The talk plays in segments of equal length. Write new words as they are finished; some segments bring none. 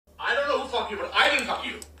fuck you, but I didn't fuck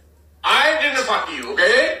you. I didn't fuck you,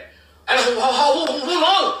 okay? And who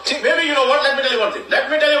knows? Maybe, you know what? Let me tell you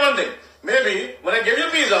one thing. Maybe when I give you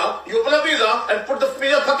pizza, you open the pizza and put the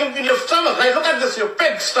pizza fucking in your stomach, right? Look at this, your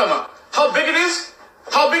big stomach. How big it is?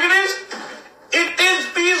 It is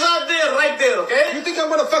pizza there, right there, okay? You think I'm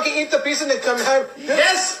gonna fucking eat the pizza and then come have...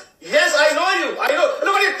 Yes, I know you.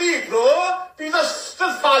 Look at your teeth, bro. Pizza's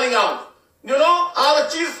still falling out. You know, all the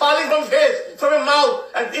cheese falling from face, from your mouth,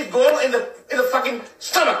 and it's going in the fucking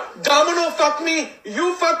stomach. Domino fucked me,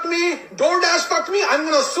 you fucked me, DoorDash fucked me, I'm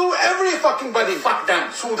gonna sue every fucking buddy. Fuck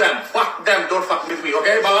them, sue them, fuck them, don't fuck with me,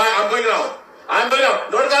 okay? Bye-bye, I'm going now.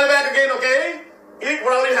 Don't call me back again, okay? Eat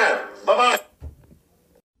what I already have. Bye-bye.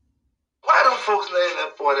 Why don't folks name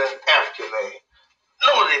that boy that African name?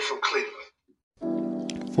 No, they from Cleveland.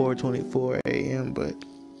 4:24 a.m., but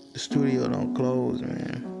the studio don't close,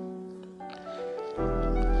 man.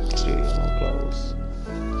 Studio don't close.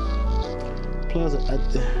 Plus,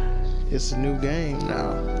 it's a new game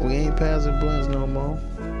now. We ain't passing blunts no more.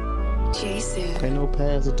 Jason, ain't no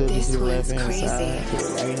passing to the left hand crazy. side, to the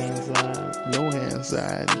right hand side, no hand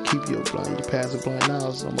side. You keep your blunt. You pass a blunt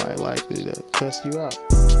now, somebody likely to cuss you out.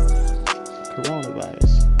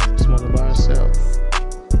 Coronavirus. Smoking by herself.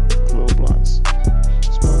 Little blunts.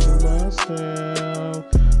 Smoking by herself.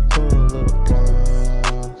 Pull a little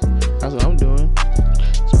blunt. That's what I'm doing.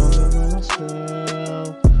 Smoking by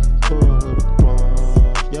myself. Pull a little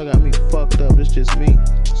blunt. Y'all got me fucked up. It's just me.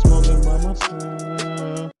 Smoking by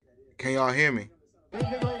myself. Can y'all hear me?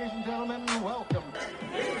 Ladies and gentlemen, welcome.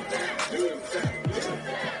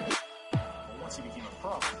 Once he became a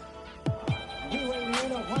pro. He weighed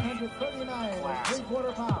in at 139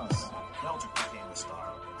 3/4 pounds. Meldrick became the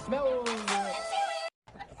star. Meldrick.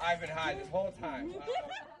 I've been high this whole time.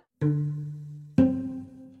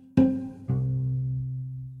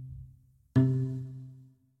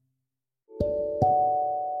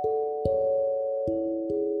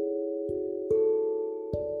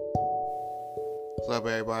 What's up,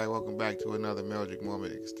 everybody? Welcome back to another Meldrick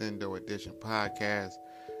Moment Extendo Edition podcast.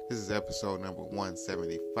 This is episode number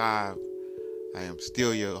 175. I am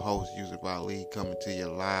still your host, Yusuf Ali, coming to you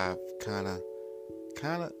live, kind of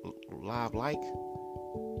live-like.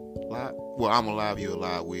 Live. Well, I'm alive, you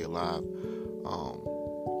alive, we alive.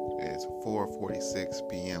 It's 4:46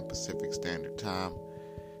 p.m. Pacific Standard Time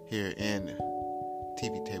here in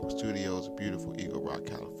TV Table Studios, beautiful Eagle Rock,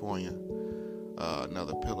 California.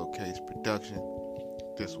 Another Pillowcase production.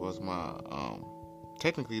 This was my,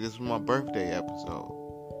 technically this was my birthday episode.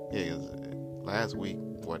 Yeah, last week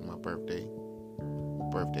wasn't my birthday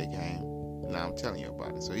game. Now I'm telling you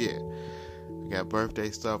about it. So yeah, we got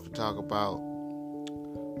birthday stuff to talk about.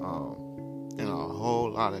 And a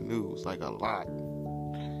whole lot of news, like a lot.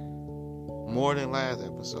 More than last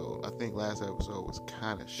episode. I think last episode was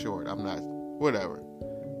kind of short. Whatever.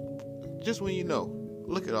 Just when you know,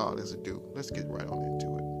 look at all this to do. Let's get right on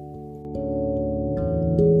into it.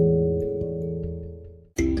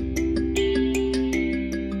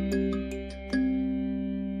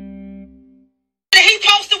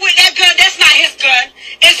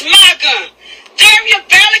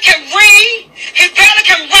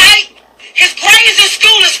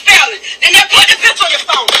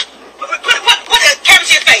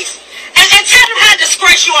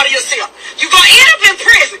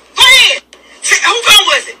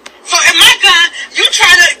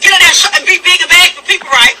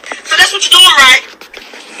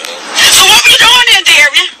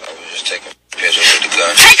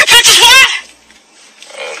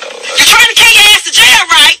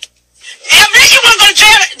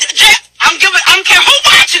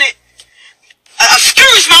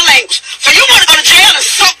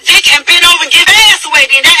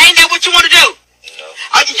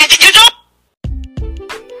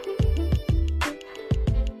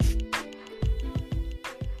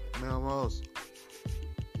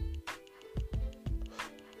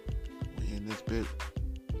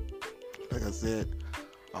 Like I said,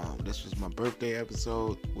 this was my birthday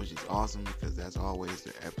episode, which is awesome because that's always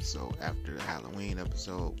the episode after the Halloween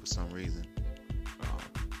episode for some reason.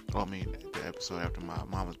 The episode after my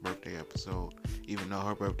mama's birthday episode, even though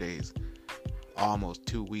her birthday is almost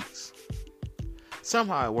 2 weeks.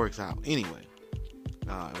 Somehow it works out. Anyway,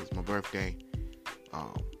 it was my birthday.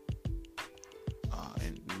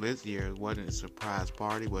 And this year it wasn't a surprise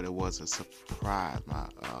party, but it was a surprise. My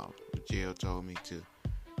Jill told me to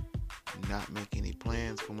not make any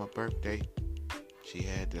plans for my birthday. She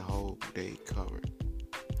had the whole day covered.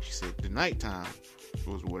 She said the nighttime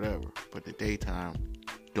was whatever, but the daytime,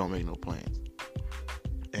 don't make no plans.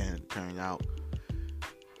 And it turned out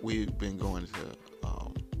we've been going to,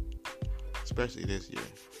 especially this year,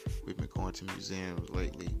 We've been going to museums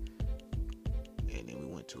lately, and then we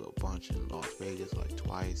went to a bunch in Las Vegas like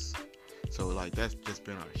twice. So like that's just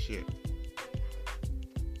been our shit.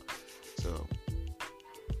 So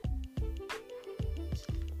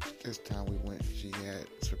this time we went, she had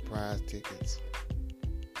surprise tickets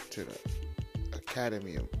to the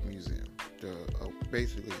Academy Museum,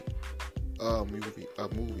 basically a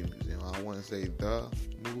movie museum. I don't want to say the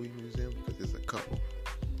movie museum because there's a couple,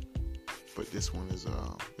 but this one is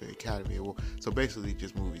the Academy Award. So basically,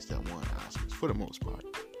 just movies that won Oscars for the most part.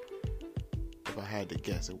 If I had to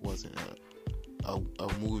guess, it wasn't a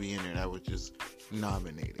movie in there that was just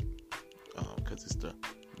nominated, because it's the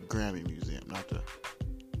Grammy Museum, not the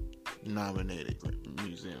nominated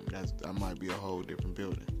museum. That might be a whole different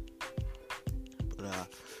building. But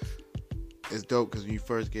it's dope because when you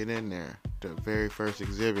first get in there, the very first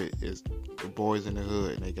exhibit is the Boys in the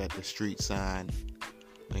Hood, and they got the street sign.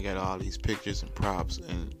 They got all these pictures and props,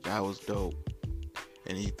 and that was dope.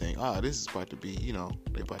 And you think, oh, this is about to be,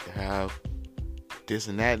 they about to have this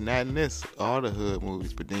and that and that and this, all the hood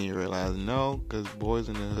movies. But then you realize, no, because Boys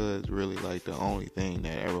in the Hood is really like the only thing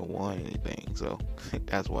that ever won anything. So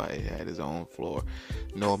that's why it had its own floor.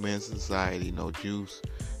 No Men's Society, no Juice,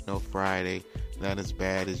 no Friday. Not as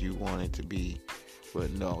bad as you want it to be.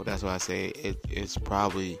 But no, that's why I say it's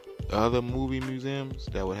probably other movie museums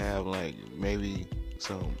that would have like maybe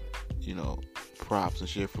some, props and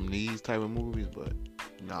shit from these type of movies. But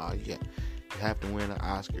nah, you have to win an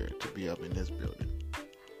Oscar to be up in this building.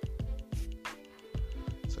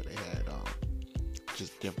 So they had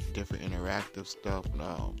just different interactive stuff.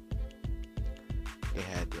 They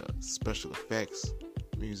had the special effects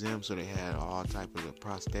museum, so they had all type of the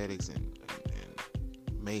prosthetics and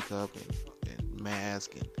makeup and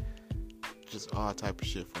mask and just all type of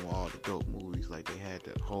shit from all the dope movies. Like they had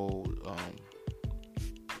that whole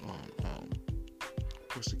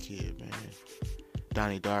what's the kid, man?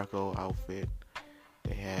 Donnie Darko outfit.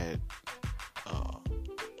 They had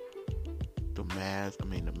the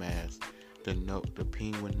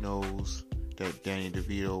penguin nose that Danny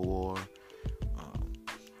DeVito wore,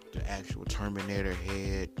 the actual Terminator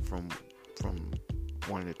head from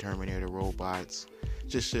one of the Terminator robots,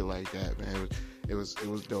 just shit like that, man. It was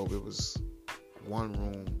dope. It was one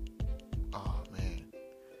room. Oh man,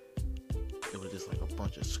 it was just like a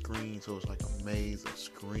bunch of screens. So it was like a maze of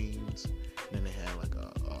screens. And then they had like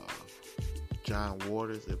a John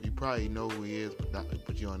Waters. If you probably know who he is,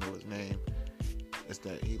 but you don't know his name. It's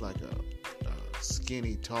that he like a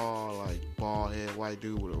skinny, tall, like bald head white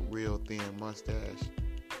dude with a real thin mustache.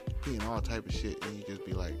 He and all type of shit, and you just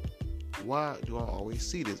be like, why do I always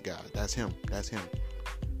see this guy? That's him.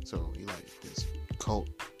 So he like this cult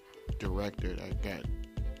director that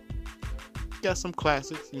got some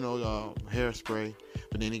classics, Hairspray,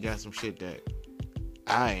 but then he got some shit that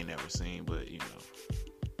I ain't never seen, but it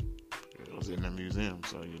was in the museum,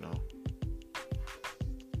 so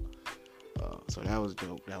so that was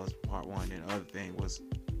dope. That was part one. And the other thing was,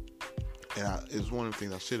 it was one of the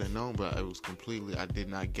things I should have known, but it was completely, I did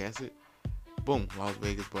not guess it. Boom, Las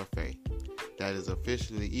Vegas buffet. That is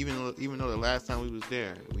officially, even though the last time we was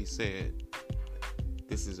there, we said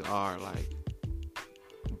this is our like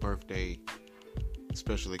birthday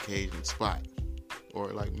special occasion spot,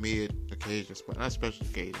 or like mid occasion spot, not special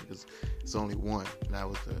occasion because it's only one, and that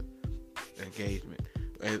was the engagement.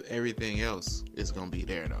 Everything else is gonna be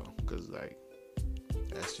there though, because like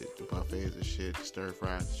that shit, the buffets are shit, stir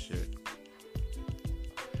fries are shit.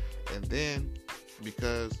 And then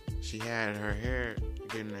because she had her hair,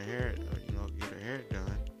 get her hair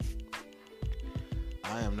done,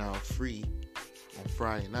 I am now free on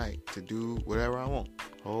Friday night to do whatever I want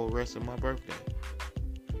the whole rest of my birthday,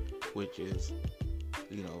 which is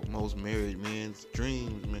most married men's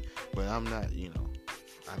dreams, man. But I'm not,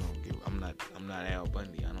 I'm not Al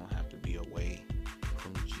Bundy. I don't have to be away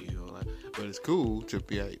from Jill. But it's cool to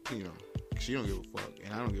be like, she don't give a fuck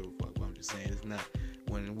and I don't give a fuck. But I'm just saying, it's not,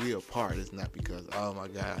 when we apart, it's not because, oh my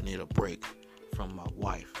God, I need a break from my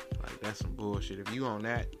wife. Like, that's some bullshit. If you on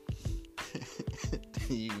that, then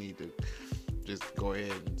you need to just go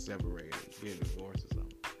ahead and separate it, get a divorce or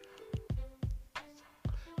something.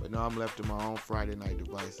 But no, I'm left to my own Friday night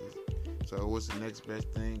devices. So what's the next best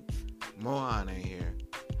thing? Mohan ain't here,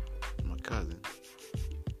 my cousin.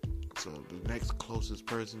 So the next closest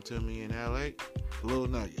person to me in LA, Lil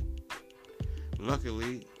Nugget.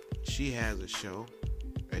 Luckily, she has a show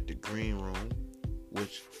at the Green Room,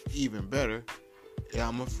 which even better. Yeah,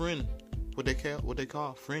 I'm a friend. What they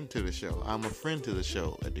call friend to the show. I'm a friend to the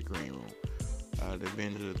show at the Green Room. They've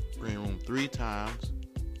been to the Green Room 3 times.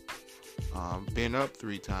 Been up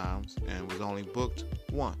 3 times and was only booked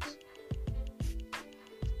once.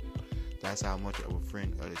 That's how much of a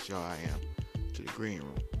friend of the show I am to the green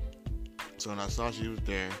room. So when I saw she was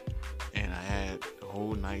there and I had the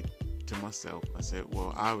whole night to myself, I said,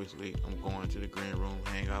 well, obviously I'm going to the green room,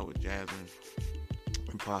 hang out with Jasmine,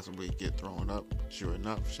 and possibly get thrown up. Sure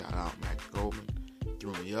enough, shout out Max Goldman,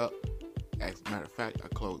 threw me up. As a matter of fact, I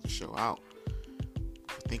closed the show out.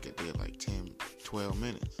 I think I did like 10, 12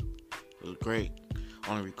 minutes. It was great.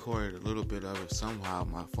 Only recorded a little bit of it. Somehow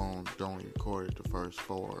my phone only recorded the first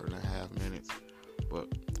 4.5 minutes. But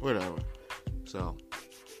whatever. So,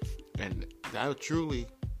 and that truly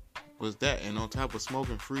was that. And on top of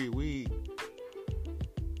smoking free weed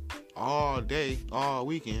all day, all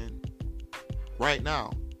weekend, right now,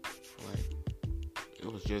 like,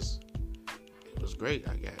 it was great.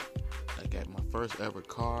 I got my first ever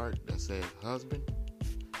card that said husband,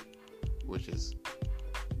 which is,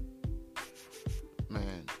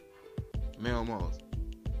 man, Melmo's.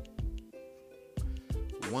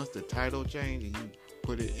 Once the title changed and you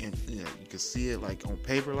put it in, you can see it like on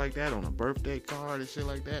paper like that, on a birthday card and shit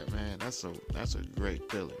like that, man, that's a great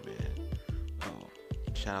feeling, man.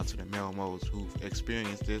 Shout out to the Melmos who've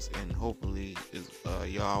experienced this, and hopefully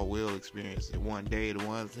y'all will experience it one day, the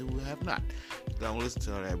ones who have not. Don't listen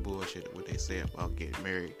to all that bullshit, what they say about getting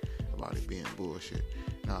married, about it being bullshit.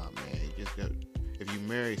 Nah, man, if you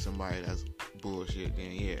marry somebody that's bullshit,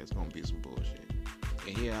 then yeah, it's gonna be some bullshit.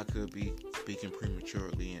 And yeah, I could be speaking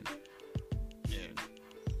prematurely and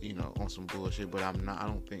on some bullshit, but I'm not. I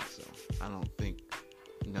don't think so. I don't think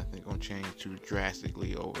nothing gonna change too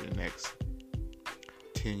drastically over the next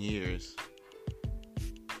 10 years.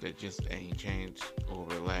 That just ain't changed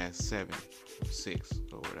over the last 7 or 6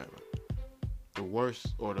 or whatever. The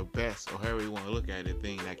worst or the best, or however you want to look at it,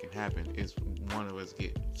 thing that can happen is one of us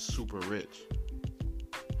get super rich.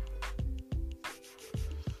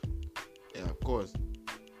 And of course,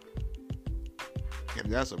 if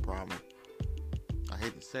that's a problem, I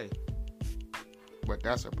hate to say, but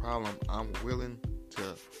that's a problem I'm willing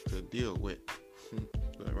to deal with.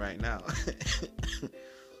 But right now,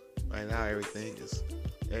 everything is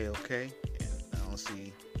A-okay, and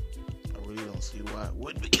I really don't see why it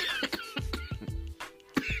would be.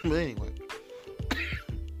 But anyway,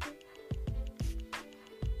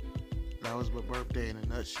 that was my birthday in a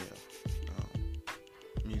nutshell.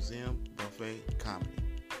 Museum, buffet, comedy.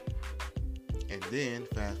 And then,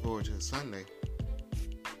 fast forward to Sunday,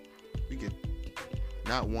 we get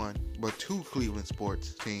not one, but 2 Cleveland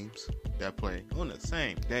sports teams that play on the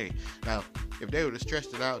same day. Now, if they would have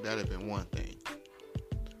stretched it out, that would have been one thing.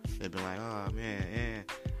 They'd been like, oh man,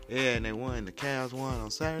 yeah, and they won. The Cavs won on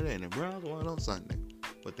Saturday, and the Browns won on Sunday.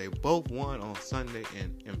 But they both won on Sunday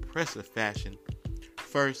in impressive fashion.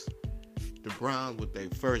 First, the Browns with their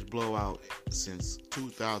first blowout since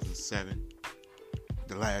 2007.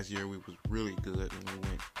 The last year we was really good when we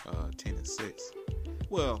went 10-6.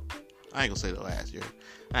 Well, I ain't gonna say the last year.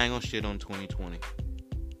 I ain't gonna shit on 2020.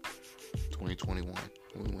 2021.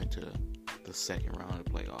 We went to the second round of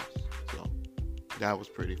the playoffs. So that was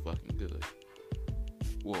pretty fucking good.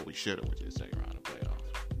 Well, we should have went to the second round of the playoffs.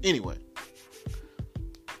 Anyway.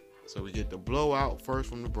 So we get the blowout first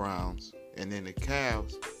from the Browns, and then the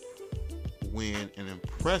Cavs win an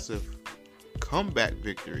impressive comeback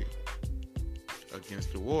victory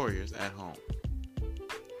against the Warriors at home.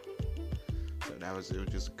 So it was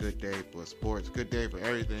just a good day for sports, good day for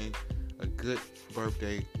everything, a good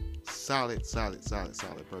birthday, solid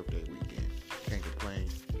birthday weekend. Can't complain.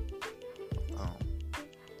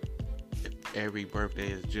 If every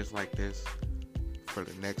birthday is just like this for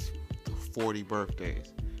the next 40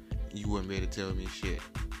 birthdays, you wouldn't be able to tell me shit.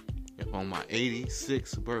 If on my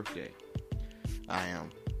 86th birthday, I am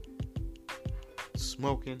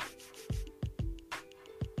smoking,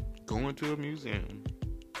 going to a museum,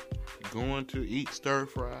 going to eat stir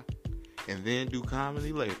fry, and then do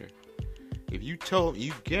comedy later. If you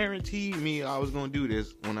guaranteed me I was going to do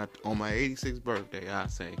this on my 86th birthday,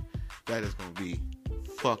 I'd say that is going to be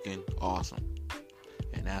fucking awesome.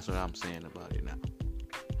 And that's what I'm saying about it now.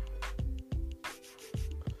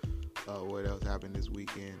 What else happened this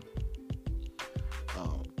weekend?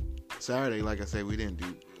 Saturday, like I said, we didn't do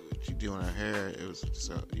what you do on our hair. It was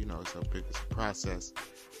just it's a process.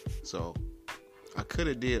 So I could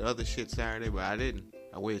have did other shit Saturday, but I didn't.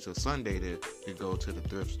 I waited till Sunday to go to the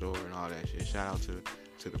thrift store and all that shit. Shout out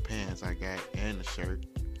to the pants I got and the shirt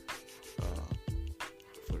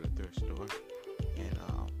for the thrift store. And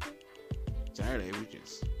Saturday I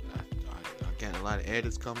got a lot of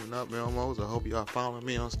edits coming up, Melmos. I hope y'all following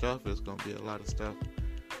me on stuff. There's gonna be a lot of stuff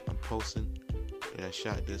I'm posting that I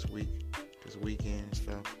shot this weekend and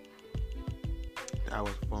stuff. That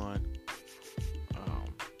was fun.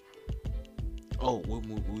 Oh, what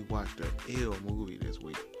movie? We watched an ill movie this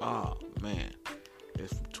week. Oh, man.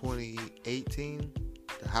 It's from 2018.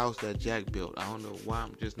 The House That Jack Built. I don't know why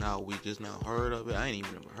we just now heard of it. I ain't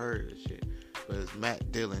even ever heard of this shit. But it's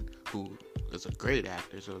Matt Dillon, who is a great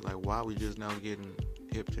actor. So it's like, why are we just now getting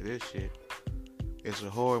hip to this shit? It's a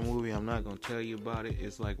horror movie. I'm not going to tell you about it.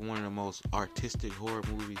 It's like one of the most artistic horror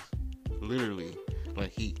movies. Literally.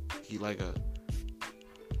 Like he like a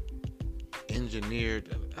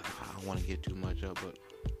engineered, I don't want to get too much up, but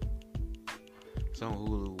some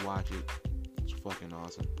Hulu, watch it. It's fucking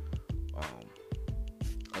awesome.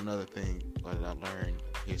 Another thing that I learned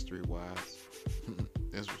history wise,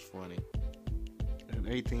 this was funny. In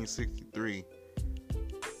 1863,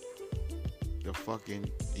 the fucking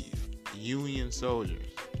Union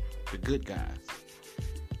soldiers, the good guys,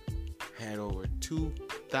 had over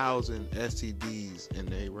 2,000 STDs in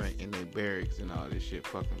their barracks and all this shit,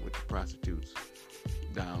 fucking with the prostitutes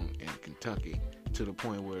down in Kentucky, to the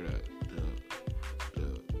point where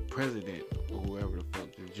the president or whoever the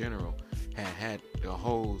fuck, the general, had the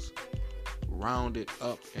hoes rounded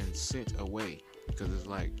up and sent away, because it's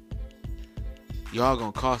like, y'all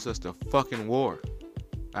gonna cost us the fucking war.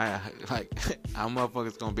 Our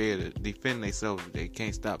motherfuckers gonna be able to defend themselves if they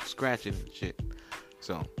can't stop scratching and shit.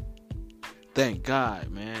 So thank God,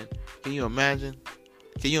 man. Can you imagine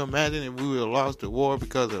if we would have lost the war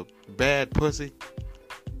because of bad pussy?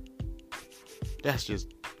 That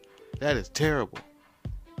is terrible.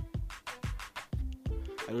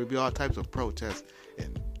 There would be all types of protests,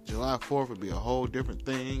 and July 4th would be a whole different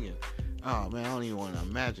thing, and oh man, I don't even want to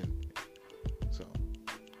imagine. So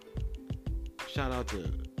shout out to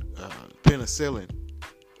penicillin,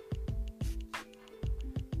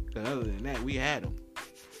 because other than that, we had them.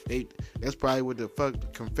 That's probably what the fuck the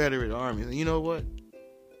Confederate Army. And you know what?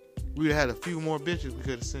 We would have had a few more bitches we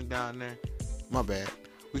could have sent down there. My bad.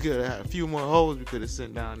 We could have had a few more hoes we could have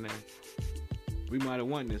sent down there. We might have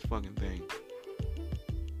won this fucking thing.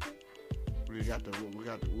 We got the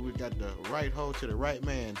right hoe to the right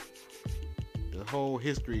man. The whole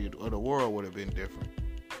history of the world would have been different.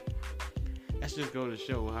 That's just go to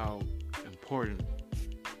show how important,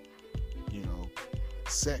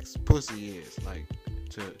 sex, pussy is, like,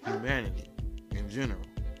 to humanity in general.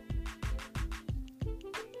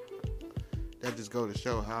 That just go to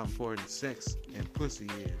show how important sex and pussy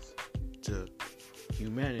is to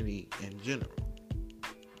humanity in general.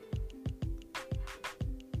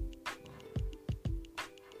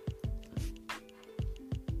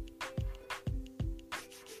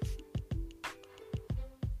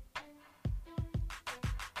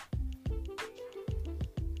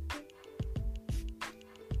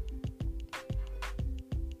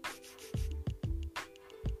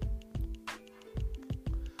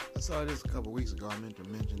 I saw this a couple weeks ago. I meant to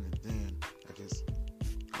mention it then.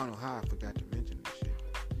 I don't know how I forgot to mention this shit.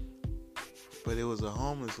 But it was a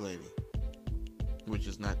homeless lady, which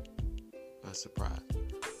is not a surprise.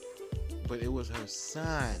 But it was her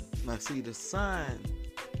sign. Now, see, the sign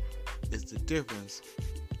is the difference.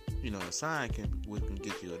 A sign can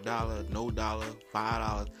get you $1, no dollar,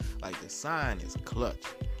 $5. Like, the sign is clutch.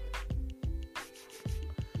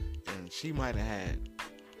 And she might have had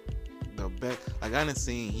the best. Like, I done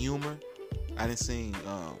seen humor. I done seen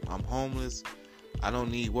I'm homeless, I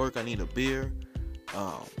don't need work, I need a beer.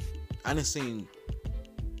 I done seen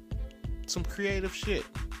some creative shit.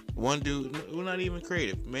 One dude, well, not even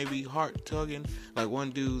creative, maybe heart tugging. Like,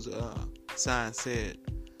 one dude's sign said,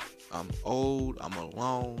 I'm old, I'm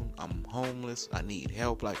alone, I'm homeless, I need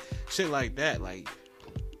help. Like, shit like that. Like,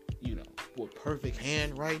 with perfect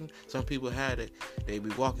handwriting. Some people had it. They be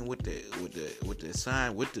walking with the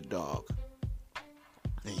sign with the dog,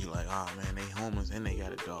 and you're like, oh man, they homeless and they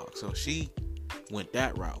got a dog. So she went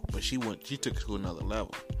that route, but she took it to another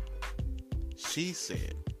level. She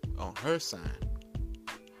said on her sign,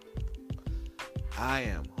 I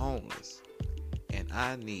am homeless and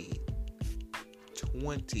I need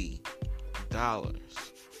 $20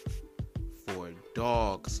 for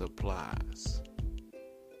dog supplies.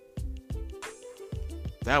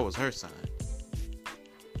 That was her sign.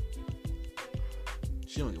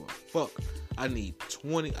 She don't give a fuck. I need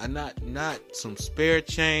 20. Not some spare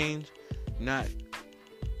change. Not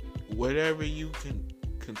whatever you can.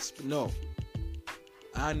 No.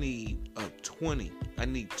 I need a 20. I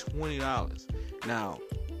need $20. Now,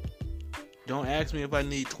 don't ask me if I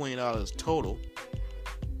need $20 total.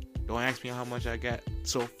 Don't ask me how much I got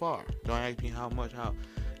so far. Don't ask me how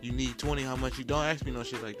you need 20, how much you don't ask me no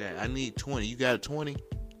shit like that. I need 20. You got a 20?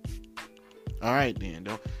 All right then.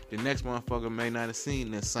 The next motherfucker may not have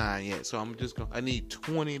seen this sign yet, so I need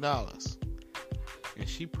 $20. And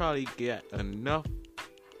she probably got enough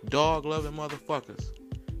dog-loving motherfuckers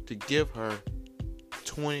to give her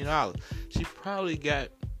 $20. She probably got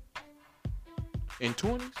in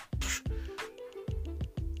 20s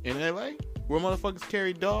in LA, where motherfuckers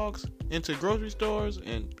carry dogs into grocery stores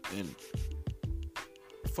and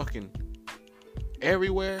fucking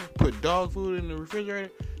everywhere, put dog food in the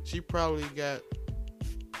refrigerator. She probably got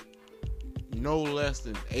no less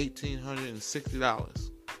than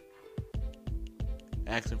 $1,860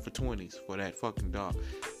 asking for 20s for that fucking dog.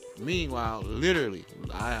 Meanwhile, literally,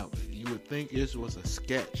 you would think this was a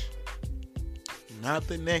sketch. Not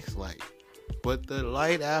the next light, but the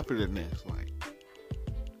light after the next light.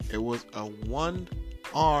 It was a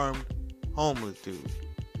one-armed homeless dude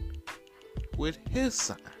with his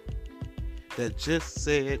sign that just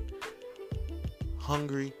said,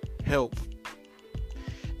 "Hungry, help."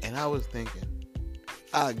 And I was thinking,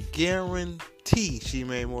 I guarantee she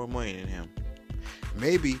made more money than him.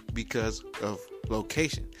 Maybe because of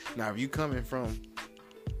location. Now, if you coming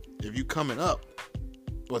up,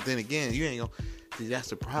 but then again, you ain't gonna see, that's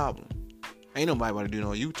the problem. Ain't nobody about to do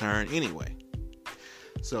no U-turn anyway.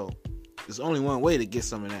 So there's only one way to get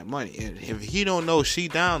some of that money. And if he don't know she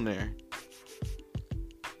down there,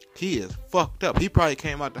 he is fucked up. He probably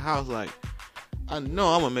came out the house like, I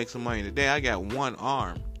know I'm gonna make some money today. I got one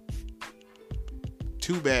arm.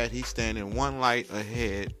 Too bad he's standing one light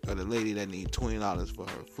ahead of the lady that needs $20 for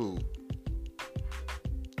her food.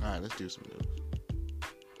 Alright, let's do some news.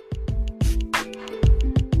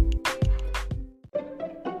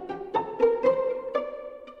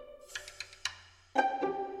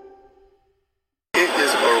 It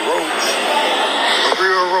is a roach. A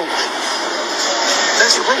real roach.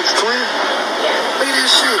 That's a roach, twin. Look at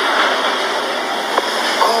this shit.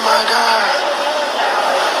 Oh my God.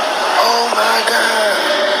 Oh my God.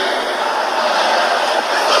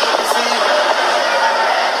 See?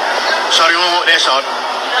 Shawty, you don't want that, Shawty.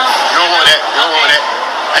 You don't want that. You don't want that.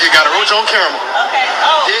 I just got a roach on camera. Okay.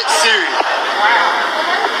 Oh. Dead serious.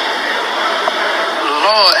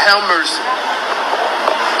 Lord have mercy.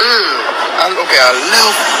 I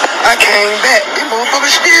left. I came back. These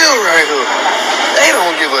motherfuckers still right here. They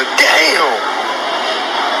don't give a damn.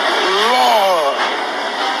 Lord.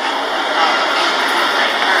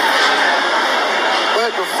 What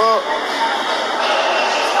the fuck?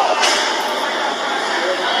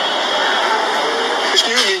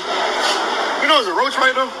 Excuse me. You know there's a roach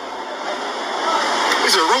right there?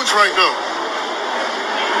 There's a roach right there.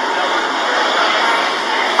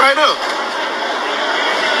 Right there.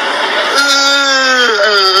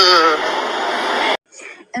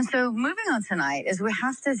 And so moving on tonight is we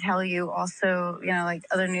have to tell you also, like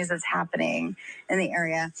other news that's happening in the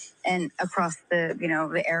area and across the,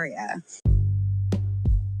 the area.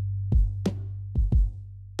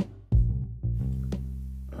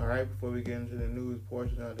 Alright, before we get into the news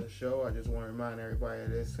portion of the show, I just want to remind everybody that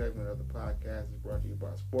this segment of the podcast is brought to you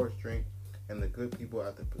by Sports Drink and the good people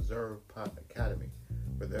at the Preserve Pot Academy,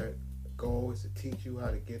 where their goal is to teach you how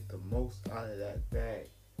to get the most out of that bag.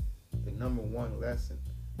 The number one lesson,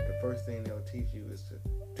 the first thing they'll teach you is to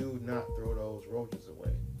do not throw those roaches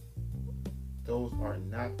away. Those are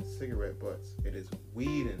not cigarette butts. It is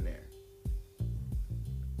weed in there.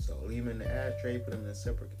 So leave them in the ashtray, put them in a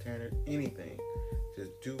separate container, anything.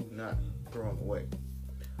 Just do not throw them away.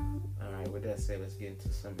 Alright, with that said, let's get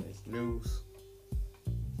into some of this news.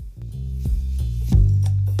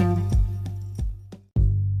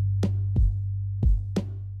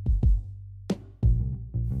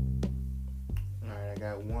 Alright, I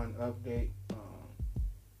got one update.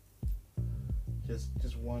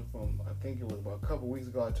 Just one from, I think it was about a couple weeks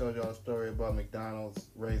ago. I told y'all a story about McDonald's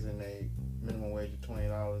raising a minimum wage of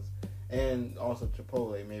 $20. And also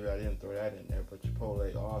Chipotle, maybe I didn't throw that in there, but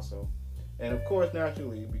Chipotle also. And of course,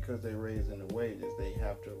 naturally, because they're raising the wages, they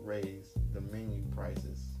have to raise the menu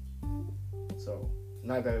prices. So,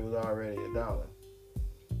 not that it was already $1,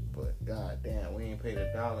 but god damn, we ain't paid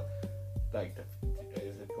 $1. Like,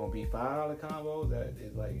 is it gonna be $5 combos?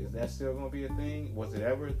 Is that still gonna be a thing? Was it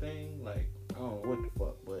ever a thing? Like, I don't know what the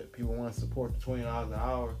fuck, but people want to support the $20 an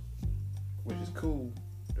hour, which is cool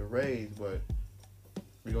to raise, but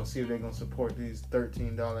we're going to see if they're going to support these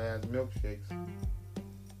 $13 ass milkshakes.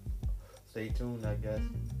 Stay tuned, I guess.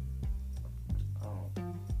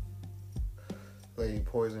 Lady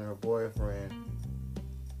poisoned her boyfriend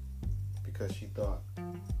because she thought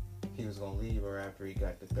he was going to leave her after he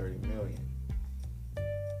got the $30 million.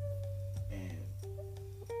 And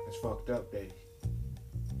it's fucked up that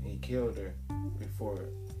he killed her before,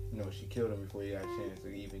 she killed him before he got a chance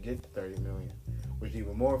to even get the $30 million. Which is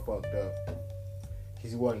even more fucked up.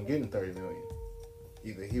 He wasn't getting $30 million.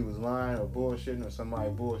 Either he was lying or bullshitting, or somebody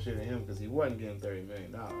bullshitting him because he wasn't getting $30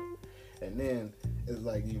 million. And then it's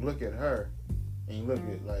like you look at her and you look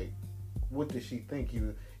at like, what did she think he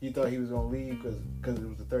was? You thought he was gonna leave because it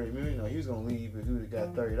was the $30 million? No, he was gonna leave if he would have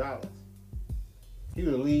got $30. He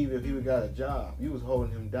would leave if he would got a job. You was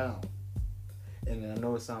holding him down. And I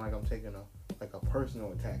know it sounds like I'm taking a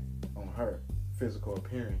personal attack on her physical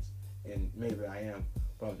appearance, and maybe I am,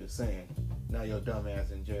 but I'm just saying. Now your dumb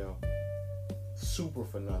ass in jail, super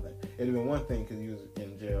for nothing. It'd have been one thing because he was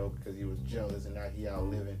in jail because he was jealous, and now he out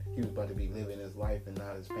living. He was about to be living his life, and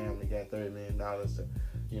now his family got $30 million to,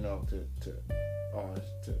 you know,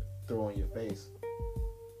 to throw in your face.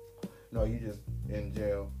 No, you just in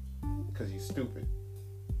jail because you stupid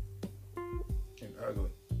and ugly.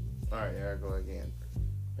 All right, there I go again,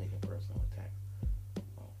 making personal attack.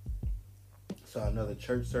 So another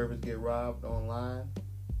church service get robbed online,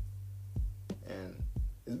 and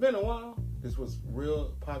it's been a while. This was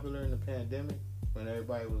real popular in the pandemic when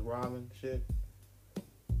everybody was robbing shit.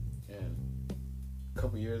 And a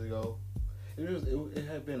couple years ago, it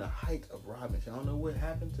had been a height of robbing shit. I don't know what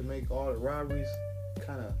happened to make all the robberies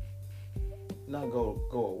kind of not go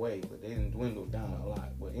away, but they didn't dwindle down a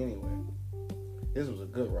lot. But anyway, this was a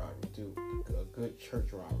good robbery too, a good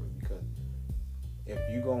church robbery, because if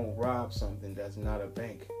you gonna rob something that's not a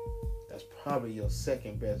bank, that's probably your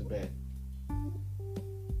second best bet.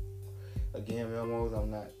 Again, Melmos,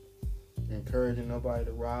 I'm not encouraging nobody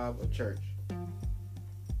to rob a church,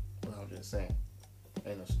 but I'm just saying,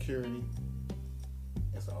 ain't no security.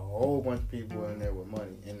 It's a whole bunch of people in there with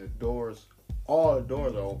money, and all the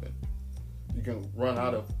doors are open. You can run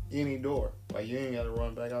out of any door. Like, you ain't got to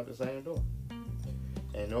run back out the same door.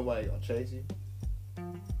 Ain't nobody gonna chase you.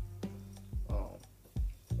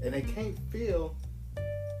 And they can't feel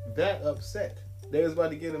that upset. They was about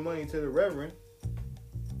to give the money to the reverend.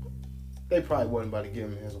 They probably wasn't about to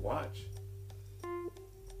give him his watch.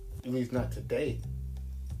 At least not today.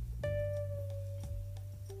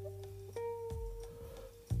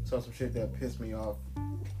 Saw some shit that pissed me off.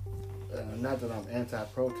 Not that I'm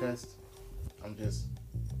anti-protest. I'm just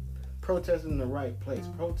protesting in the right place.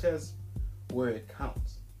 Protest where it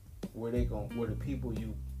counts. Where the people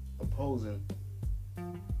you opposing,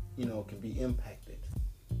 you know, can be impacted.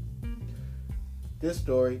 This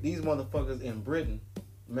story, these motherfuckers in Britain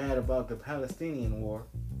mad about the Palestinian war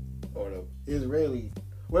or the Israeli,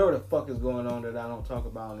 whatever the fuck is going on that I don't talk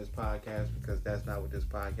about on this podcast, because that's not what this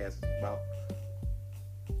podcast is about.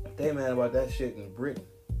 They mad about that shit in Britain.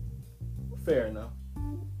 Fair enough.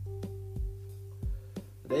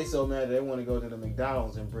 They so mad that they want to go to the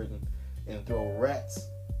McDonald's in Britain and throw rats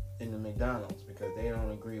in the McDonald's because they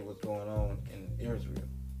don't agree with what's going on in Israel.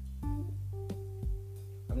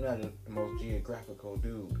 I'm not the most geographical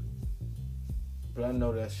dude, but I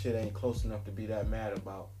know that shit ain't close enough to be that mad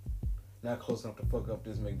about. Not close enough to fuck up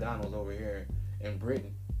this McDonald's over here in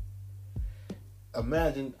Britain.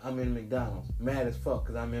 Imagine I'm in McDonald's, mad as fuck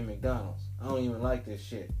because I'm in McDonald's. I don't even like this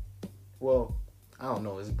shit. Well, I don't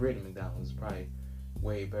know. It's Britain McDonald's. It's probably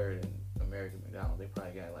way better than American McDonald's. They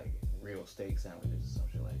probably got like real steak sandwiches or some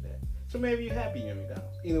shit like that. So maybe you're happy you're in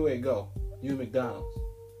McDonald's. Either way it go, you in McDonald's.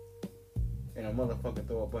 And a motherfucker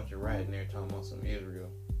throw a bunch of rat in there talking about some Israel.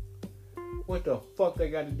 What the fuck they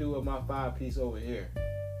got to do with my 5-piece over here?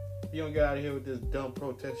 You don't get out of here with this dumb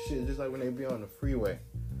protest shit, just like when they be on the freeway.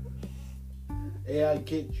 Hey, I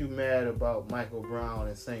get you mad about Michael Brown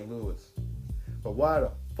in St. Louis, but why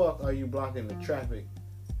the fuck are you blocking the traffic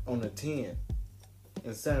on the 10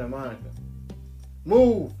 in Santa Monica?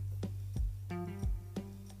 Move! I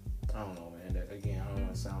don't know, man. Again, I don't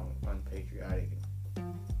want to sound unpatriotic,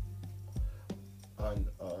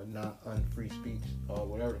 unfree speech, or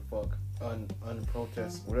whatever the fuck,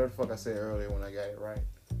 unprotest, whatever the fuck I said earlier when I got it right.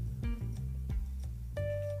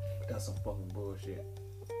 But that's some fucking bullshit.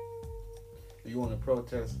 If you want to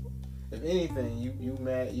protest, if anything, you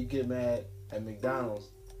get mad at McDonald's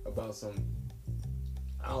about some,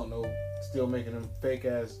 I don't know, still making them fake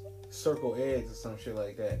ass circle eggs or some shit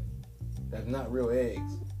like that. That's not real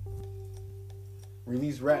eggs.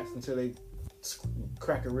 Release rats until they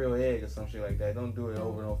crack a real egg or some shit like that. Don't do it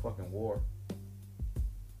over no fucking war.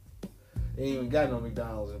 They ain't even got no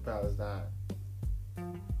McDonald's in Palestine.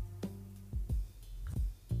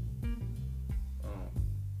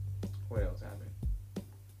 What else happened?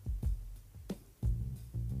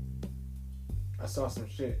 I saw some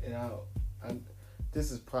shit, and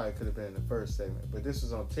this is probably could have been in the first segment, but this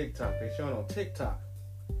was on TikTok. They showing on TikTok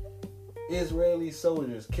Israeli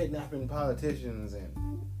soldiers kidnapping politicians and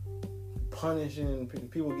punishing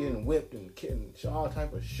people, getting whipped and all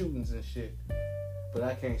type of shootings and shit. But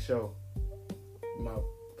I can't show my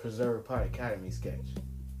Preserve Pot Academy sketch.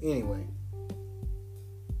 Anyway,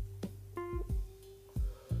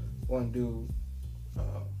 one dude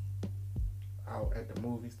out at the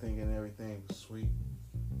movies thinking everything was sweet.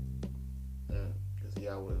 Because he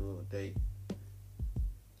out with a little date.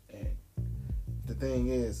 And the thing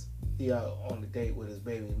is, he out on the date with his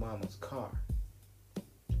baby mama's car.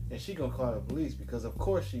 And she gonna call the police because of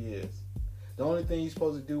course she is. The only thing you're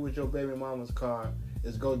supposed to do with your baby mama's car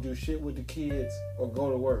is go do shit with the kids or go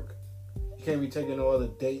to work. You can't be taking no other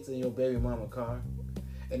dates in your baby mama car.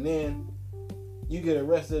 And then you get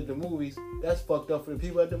arrested at the movies. That's fucked up for the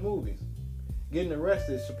people at the movies. Getting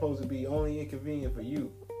arrested is supposed to be only inconvenient for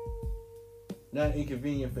you. Not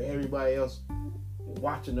inconvenient for everybody else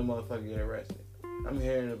watching the motherfucker get arrested. I'm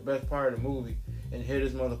hearing the best part of the movie and hear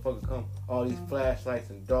this motherfucker come. All these flashlights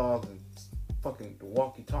and dogs and fucking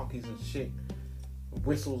walkie-talkies and shit.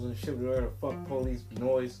 Whistles and shit. Whatever the fuck police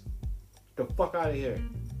noise. The fuck out of here.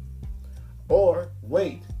 Or,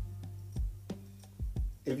 wait.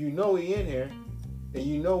 If you know we in here and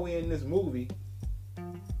you know we in this movie,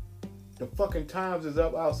 the fucking times is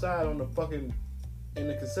up outside on the fucking in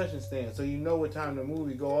the concession stand, so you know what time the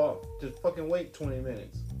movie go off. Just fucking wait 20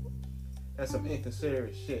 minutes. That's some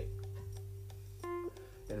inconsiderate shit.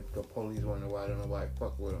 And if the police wonder why don't nobody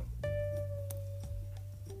fuck with him.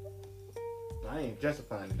 I ain't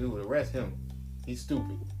justifying the dude. Arrest him. He's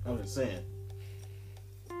stupid. I'm just saying.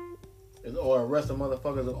 Or arrest the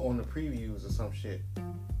motherfuckers on the previews or some shit.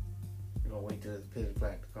 You gonna wait till it's pitch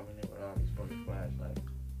black to come in there with all these fucking flashlights.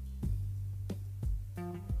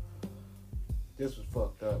 This was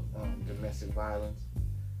fucked up. Domestic violence.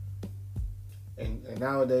 And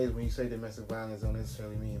nowadays, when you say domestic violence, don't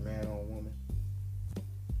necessarily mean man on woman.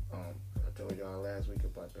 I told y'all last week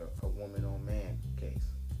about a woman on man case.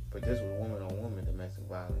 But this was woman on woman domestic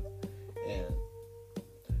violence. And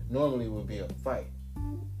normally it would be a fight.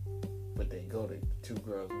 But two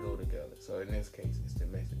girls go together. So in this case, it's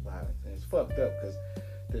domestic violence. And it's fucked up because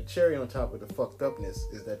the cherry on top of the fucked upness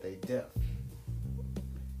is that they deaf.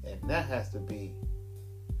 And that has to be,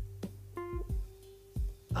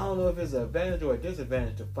 I don't know if it's an advantage or a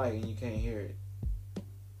disadvantage to fight and you can't hear it.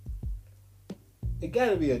 It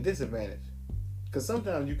gotta be a disadvantage. Because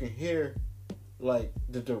sometimes you can hear like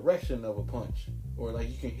the direction of a punch. Or like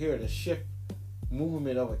you can hear the shift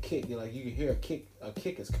movement of a kick. Like you can hear a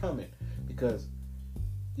kick is coming. Because,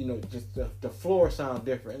 you know, just the floor sound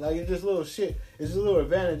different. Like it's just little shit. It's just little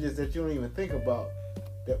advantages that you don't even think about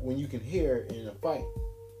that when you can hear in a fight.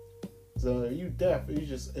 So you deaf,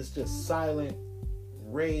 it's just silent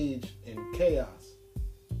rage and chaos.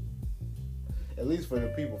 At least for the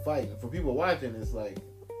people fighting. For people watching, it's like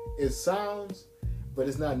it sounds, but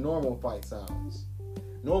it's not normal fight sounds.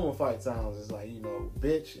 Normal fight sounds is like, you know,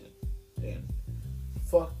 bitch and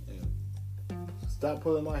fuck and stop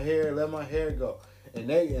pulling my hair, let my hair go. And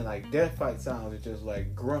like death fight sounds is just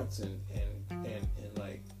like grunts and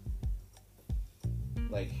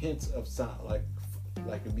like hints of sound, like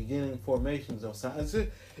the beginning formations of sound. It's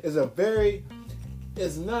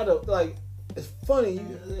not a, like, it's funny.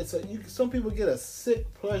 Some people get a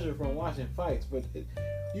sick pleasure from watching fights, but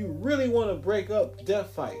you really want to break up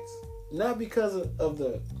death fights. Not because of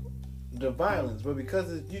the violence, but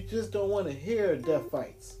because you just don't want to hear death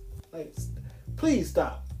fights. Like, please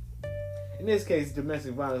stop. In this case,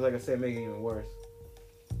 domestic violence, like I said, make it even worse.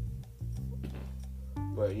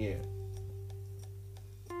 But yeah.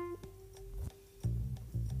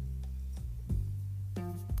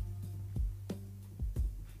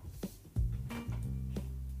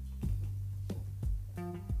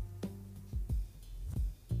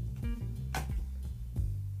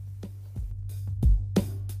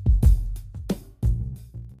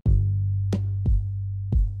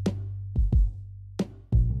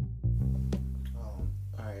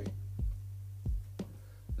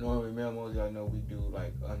 Normally, memos, y'all know we do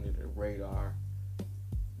like under the radar,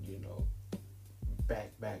 you know, back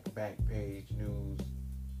page news,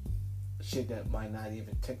 shit that might not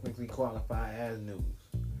even technically qualify as news,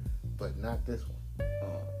 but not this one.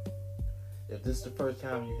 If this is the first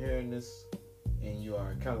time you're hearing this and you are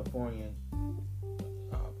a Californian,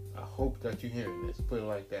 I hope that you're hearing this, put it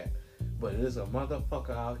like that. But it is a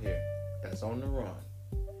motherfucker out here that's on the run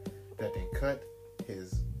that they cut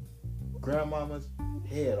his grandmama's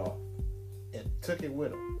head off and took it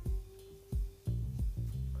with him.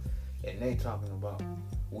 And they talking about,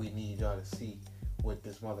 we need y'all to see what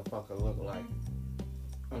this motherfucker look like.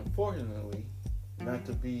 Unfortunately, not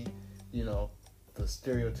to be, you know, the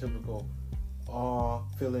stereotypical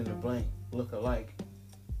fill in the blank look alike.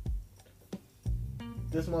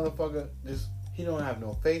 This motherfucker he don't have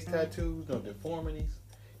no face tattoos, no deformities,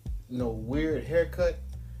 no weird haircut,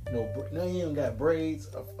 Now he even got braids,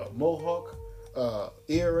 a mohawk,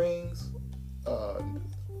 earrings,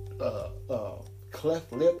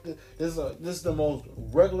 cleft lip. This is the most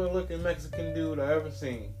regular looking Mexican dude I ever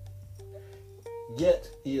seen. Yet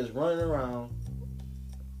he is running around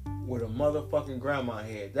with a motherfucking grandma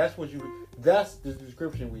head. That's the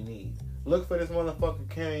description we need. Look for this motherfucker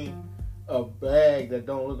carrying a bag that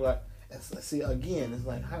don't look like. See, again, it's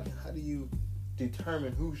like how do you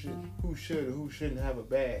determine who should or who shouldn't have a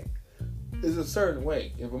bag? There's a certain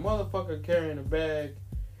way. If a motherfucker carrying a bag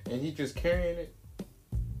and he just carrying it,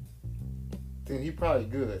 then he probably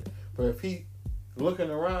good. But if he looking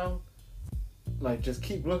around, like just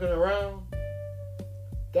keep looking around,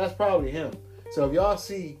 that's probably him. So if y'all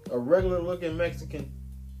see a regular looking Mexican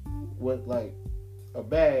with like a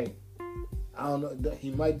bag, I don't know,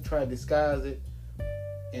 he might try to disguise it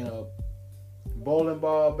in a bowling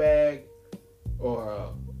ball bag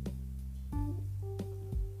or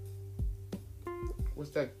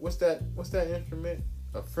what's that instrument?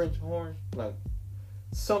 A French horn? Like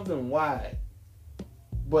something wide.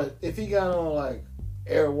 But if he got on like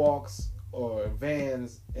Airwalks or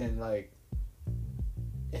Vans and the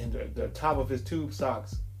top of his tube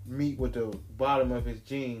socks meet with the bottom of his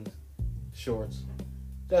jeans shorts,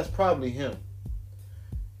 that's probably him.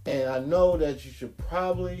 And I know that you should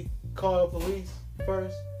probably call the police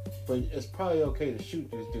first, but it's probably okay to shoot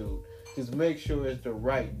this dude. Just make sure it's the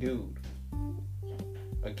right dude.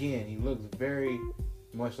 Again, he looks very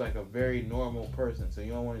much like a very normal person, so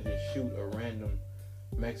you don't want to just shoot a random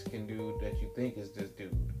Mexican dude that you think is this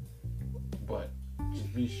dude. But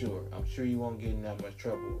just be sure. I'm sure you won't get in that much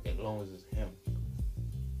trouble as long as it's him.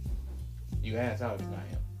 You ask out, it's not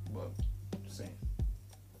him. But just saying.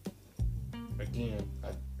 Again,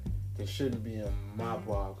 this shouldn't be on my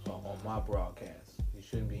broadcast. You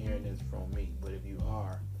shouldn't be hearing this from me. But if you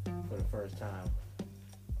are, for the first time,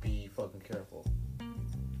 be fucking careful.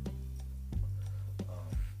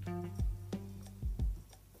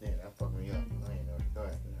 Yeah, that fucked me up. I ain't know. Go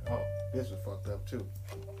ahead. Oh, this was fucked up too.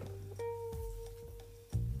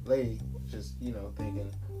 Lady just,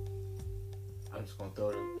 thinking, I'm just gonna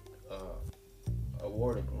throw a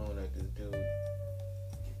water balloon at this dude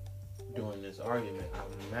during this argument.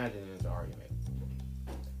 I'm imagining this argument.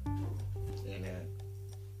 And then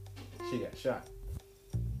she got shot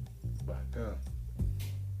by a gun,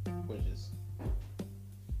 which is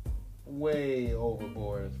way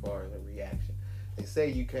overboard as far as a reaction. They say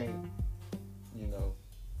you can't, you know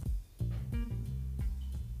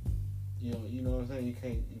what I'm saying?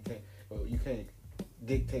 You can't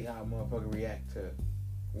dictate how a motherfucker react to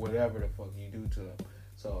whatever the fuck you do to them.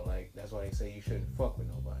 So that's why they say you shouldn't fuck with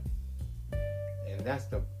nobody. And that's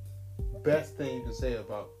the best thing you can say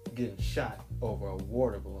about getting shot over a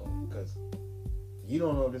water balloon, because you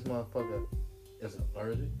don't know if this motherfucker is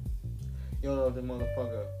allergic. You don't know if this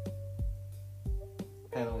motherfucker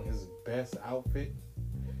had on his best outfit.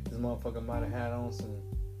 This motherfucker might have had on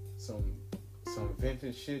some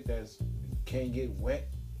vintage shit that's can't get wet.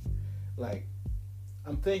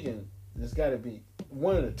 I'm thinking there's got to be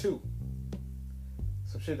one of the two.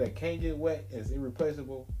 Some shit that can't get wet is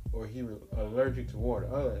irreplaceable, or he allergic to water.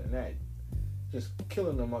 Other than that, just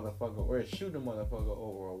killing the motherfucker or shooting the motherfucker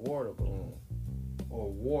over a water balloon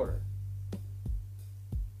or water.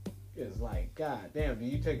 It's like, god damn, do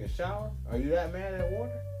you take a shower? Are you that mad at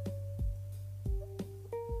water?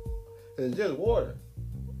 It's just water.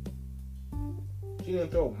 She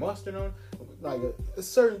didn't throw mustard on it. A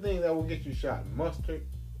certain thing that will get you shot. Mustard,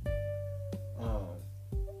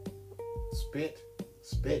 spit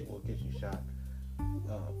will get you shot,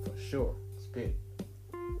 for sure. Spit.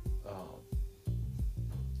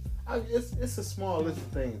 It's a small list of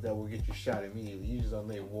things that will get you shot immediately. You just don't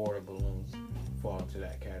let water balloons fall into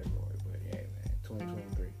that category. But yeah, man,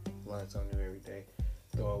 2023, learn something new every day.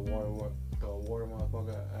 Throw a water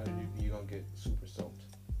motherfucker out of you, you're gonna get super soaked.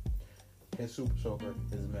 His super soaker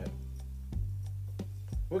is metal.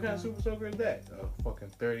 What kind of super soaker is that? Fucking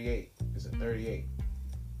 38. It's a 38.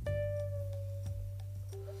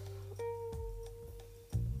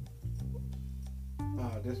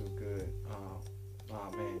 Oh, this was good.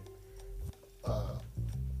 Oh man.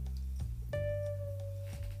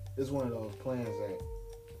 It's one of those plans that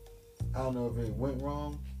I don't know if it went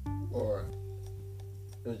wrong or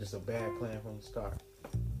it was just a bad plan from the start.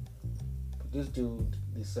 But this dude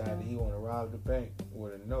decided he wanted to rob the bank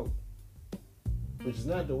with a note, which is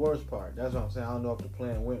not the worst part. That's what I'm saying. I don't know if the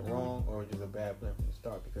plan went wrong or just a bad plan from the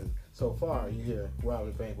start, because so far you hear rob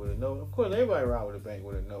the bank with a note. Of course, everybody rob the bank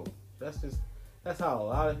with a note. That's how a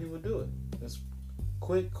lot of people do it. It's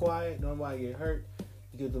quick, quiet, nobody get hurt.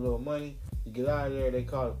 You get the little money, You get out of there, they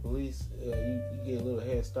call the police. You get a little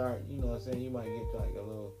head start. You know what I'm saying? You might get like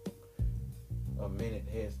a minute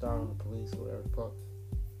head start on the police, whatever the fuck.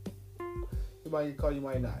 You might get caught, you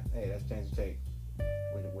might not. Hey, that's change of take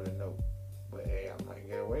with a note. But hey, I might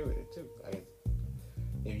get away with it too.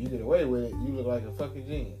 If you get away with it, you look like a fucking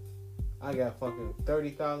genius. I got fucking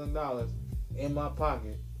 $30,000 in my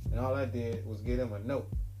pocket, and all I did was get him a note.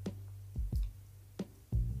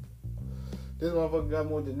 This motherfucker got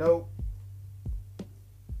me with the note.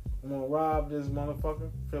 I'm gonna rob this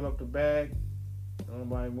motherfucker, fill up the bag. Don't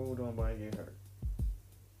nobody move, don't nobody get hurt.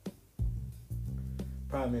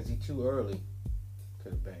 Problem is, he too early to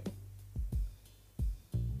the bank.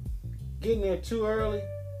 Getting there too early,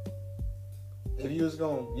 if you was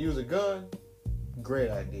gonna use a gun,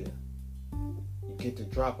 great idea. You get the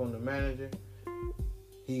drop on the manager,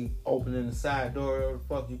 he opening the side door, whatever the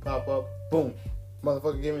fuck, you pop up, boom,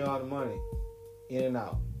 motherfucker give me all the money, in and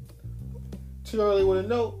out. Too early with a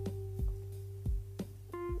note,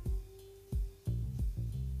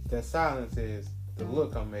 that silence is the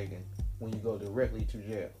look I'm making when you go directly to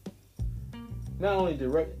jail. Not only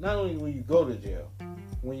when you go to jail,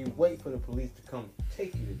 when you wait for the police to come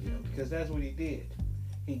take you to jail, because that's what he did.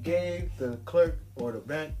 He gave the clerk or the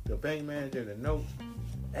bank manager the note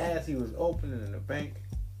as he was opening the bank.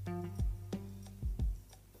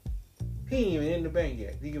 He ain't even in the bank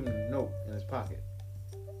yet. He gave him the note in his pocket.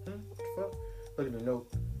 What the fuck? Look at the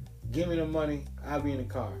note. Give me the money. I'll be in the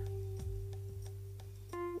car.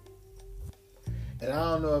 And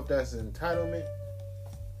I don't know if that's entitlement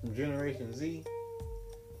from Generation Z,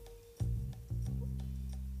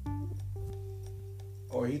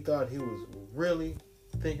 or he thought he was really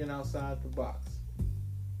thinking outside the box.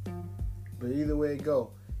 But either way it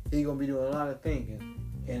go, he gonna be doing a lot of thinking,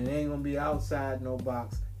 and it ain't gonna be outside no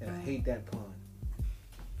box. And I hate that pun.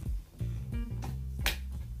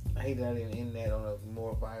 I hate that in that on a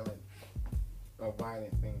more violent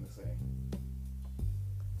thing to say.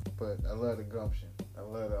 But I love the gumption. I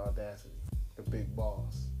love the audacity. The big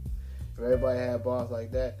balls. If everybody had balls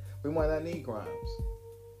like that, we might not need crimes.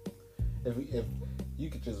 If you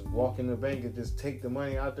could just walk in the bank and just take the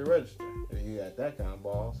money out the register, if you got that kind of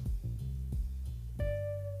balls.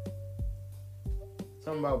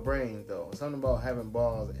 Something about brains, though. Something about having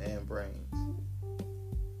balls and brains.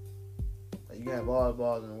 Like, you can have all the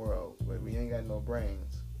balls in the world, but we ain't got no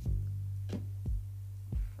brains.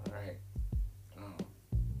 Alright.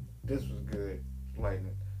 This was good.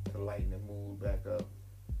 To lighten the mood back up.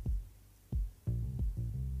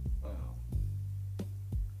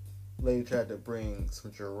 Lady tried to bring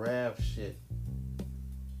some giraffe shit.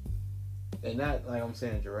 And not like I'm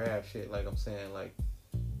saying giraffe shit, like I'm saying like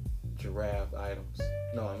giraffe items.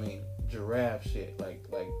 No, I mean giraffe shit. Like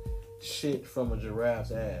shit from a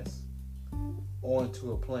giraffe's ass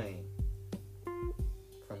onto a plane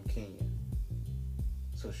from Kenya.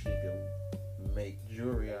 So she could make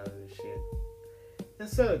jewelry out of this shit and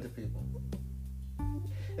sell it to people.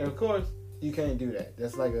 And of course, you can't do that.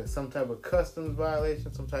 That's like some type of customs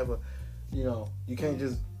violation, some type of, you can't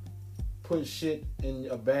just put shit in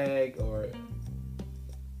a bag or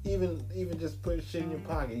even just put shit in your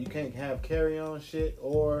pocket. You can't have carry-on shit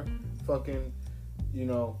or fucking,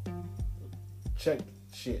 check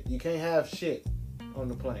shit. You can't have shit on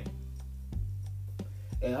the plane.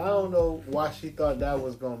 And I don't know why she thought that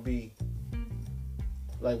was going to be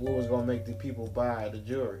like what was going to make the people buy the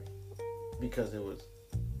jewelry. Because it was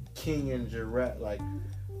Kenyan giraffe, like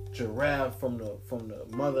giraffe from the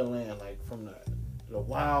motherland, like from the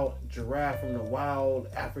wild giraffe from the wild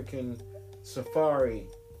African safari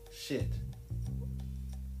shit.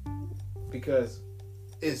 Because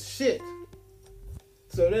it's shit.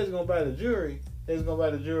 So they're gonna buy the jewelry. They're gonna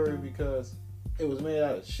buy the jewelry because it was made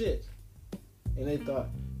out of shit. And they thought,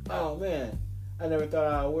 oh man, I never thought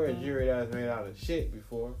I'd wear a jewelry that was made out of shit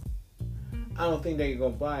before. I don't think they're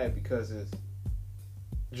gonna buy it because it's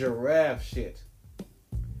giraffe shit.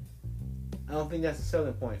 I don't think that's the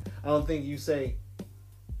selling point. I don't think you say,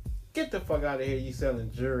 get the fuck out of here, you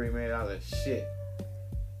selling jewelry made out of shit.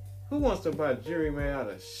 Who wants to buy jewelry made out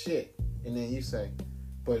of shit? And then you say,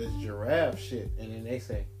 but it's giraffe shit. And then they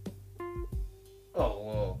say, oh,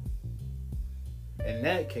 well, in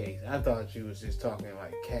that case, I thought you was just talking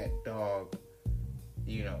like cat, dog,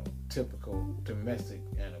 typical domestic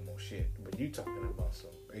animal shit. But you talking about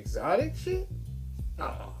some exotic shit?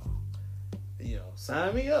 Oh,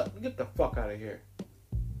 sign me up. Get the fuck out of here.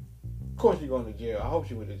 Of course you're going to jail. I hope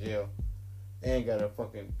she went to jail and got a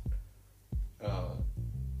fucking,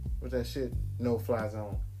 what's that shit? No fly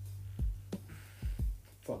zone.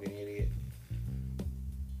 Fucking idiot.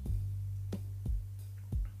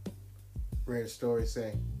 Read a story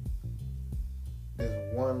saying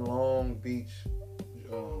this one Long Beach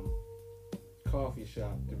coffee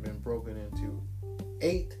shop that been broken into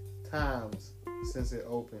 8 times since it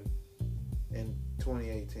opened in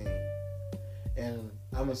 2018. And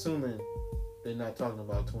I'm assuming they're not talking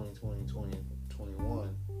about 2020,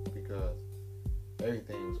 2021 because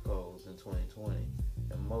everything was closed in 2020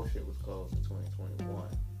 and most shit was closed in 2021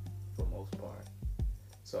 for most part.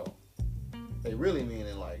 So they really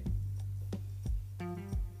meaning like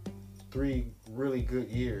 3 really good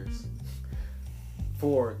years,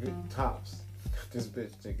 4 good tops. This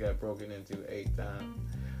bitch that got broken into 8 times.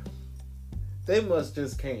 They must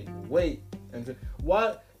just can't wait. And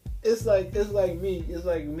why? It's like me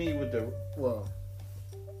with the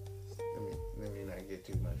Let me not get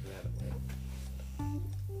too much out of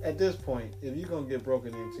it. At this point, if you're gonna get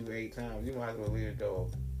broken into 8 times, you might as well leave the door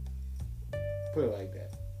open. Put it like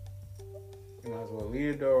that. You might as well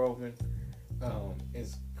leave the door open.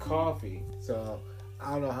 It's coffee, so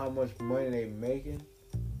I don't know how much money they making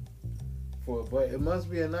for it, but it must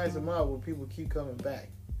be a nice amount where people keep coming back.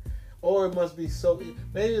 Or it must be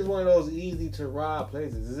maybe it's one of those easy to rob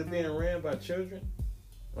places. Is it being ran by children?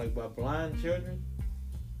 Like by blind children?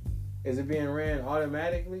 Is it being ran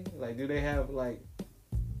automatically? Like, do they have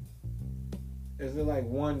is it like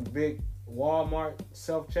one big Walmart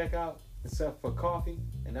self-checkout except for coffee?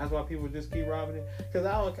 And that's why people just keep robbing it? Because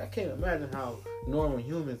I can't imagine how normal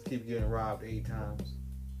humans keep getting robbed 8 times.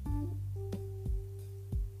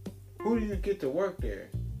 Who do you get to work there?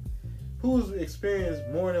 Who's experienced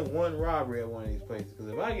more than one robbery at one of these places? Because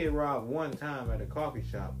if I get robbed 1 time at a coffee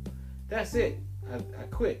shop, that's it. I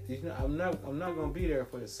quit. I'm not gonna be there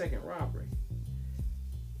for the second robbery.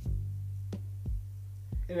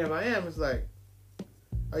 And if I am, it's like,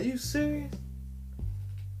 are you serious?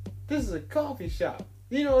 This is a coffee shop.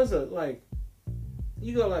 You know, it's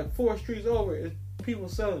you go 4 streets over, it's people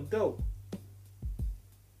selling dope.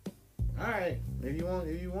 All right, if you want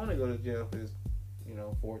to go to jail for this,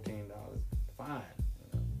 $14, fine.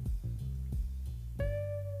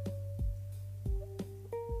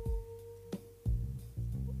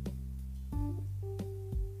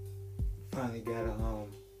 Finally got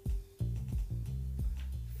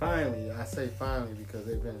finally, I say finally because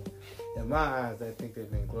they've been, in my eyes, I think they've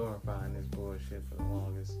been glorifying this bullshit for the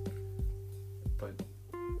longest. But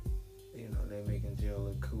they making jail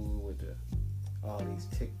look cool with all these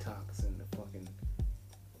TikToks and the fucking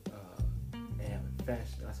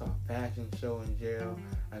fashion. I saw a fashion show in jail.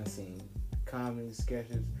 I done seen comedy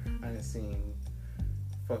sketches. I done seen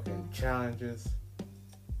fucking challenges.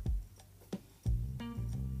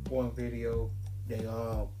 One video, they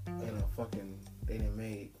all they done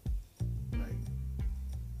made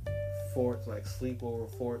forts, sleepover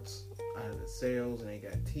forts out of the sales, and they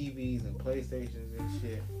got TVs and PlayStations and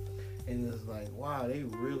shit. And it's like, wow, they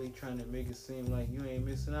really trying to make it seem like you ain't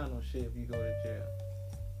missing out on shit if you go to jail.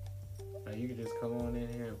 Like, you can just come on in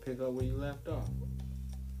here and pick up where you left off.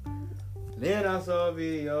 Then I saw a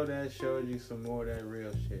video that showed you some more of that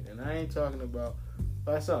real shit. And I ain't talking about,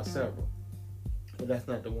 I saw several, but that's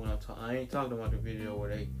not the one I'm talking. I ain't talking about the video where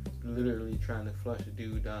they literally trying to flush a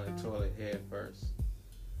dude down the toilet head first.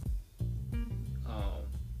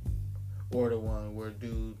 Or the one where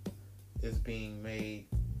dude is being made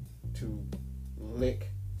to lick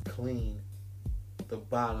clean the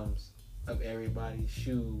bottoms of everybody's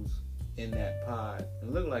shoes in that pod.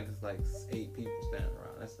 It looked like it's 8 people standing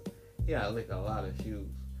around. I lick a lot of shoes.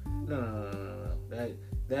 No.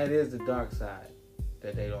 That is the dark side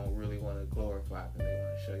that they don't really want to glorify because they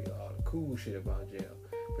want to show you all the cool shit about jail.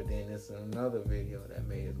 But then there's another video that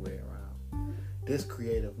made its way around. This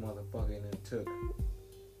creative motherfucker that took,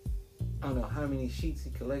 I don't know how many sheets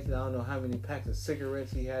he collected. I don't know how many packs of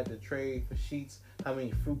cigarettes he had to trade for sheets. How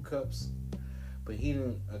many fruit cups. But he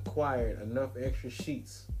didn't acquire enough extra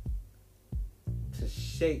sheets to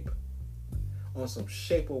shape on some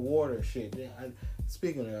Shape of Water shit.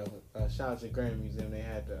 Speaking of, shout out to Grand Museum. They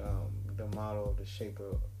had the model of the Shape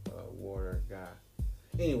of Water guy.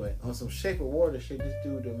 Anyway, on some Shape of Water shit, this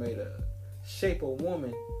dude that made a Shape of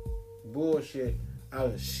Woman bullshit out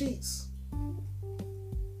of sheets.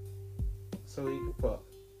 So he could fuck.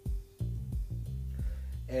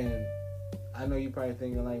 And I know you probably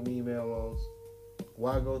thinking like me, Melrose,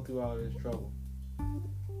 why go through all this trouble?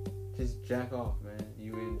 Just jack off, man.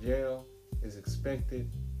 You in jail. It's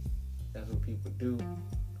expected. That's what people do.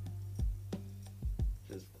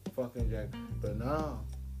 Just fucking jack. But nah,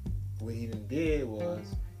 what he done did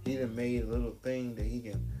was he done made a little thing that he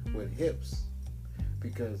can with hips.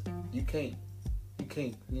 Because you can't,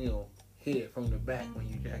 hit it from the back when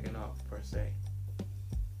you jacking off, per se.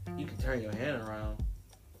 You can turn your hand around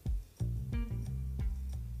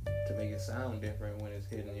to to make it sound different when it's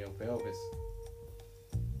hitting your pelvis.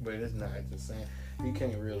 But it's not the same. You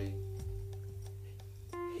can't really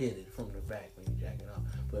hit it from the back when you're jacking off.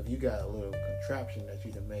 But if you got a little contraption that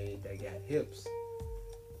you done made that got hips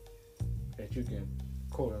that you can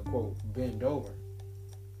quote unquote bend over,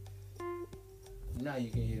 now you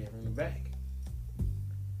can hit it from the back.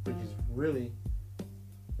 Which is really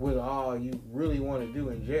what all you really want to do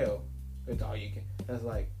in jail. It's all you can.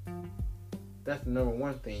 That's the number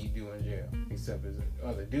one thing you do in jail, except as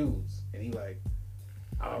other dudes. And he like,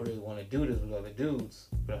 I don't really want to do this with other dudes,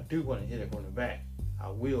 but I do want to hit it from the back. I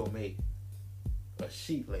will make a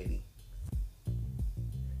sheet lady.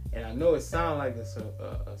 And I know it sounds like it's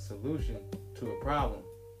a solution to a problem,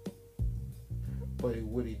 but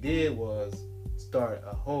what he did was start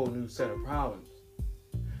a whole new set of problems.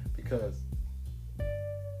 Because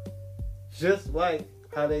just like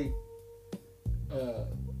how they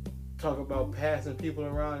talk about passing people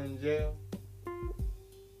around in jail,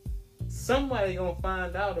 somebody gonna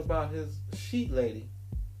find out about his sheet lady,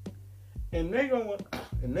 and they gonna want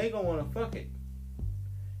to fuck it,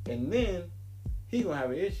 and then he gonna have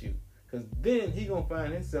an issue, because then he gonna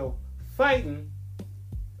find himself fighting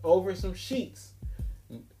over some sheets,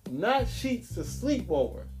 not sheets to sleep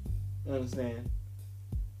over. You understand?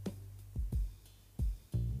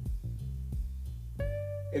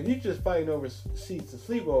 If you just fighting over sheets to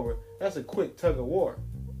sleep over, that's a quick tug of war.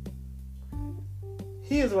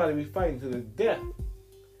 He is about to be fighting to the death,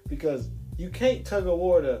 because you can't tug of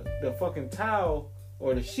war the fucking towel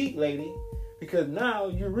or the sheet lady, because now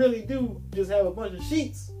you really do just have a bunch of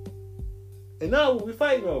sheets, and now we're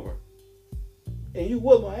fighting over. And you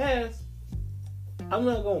whoop my ass. I'm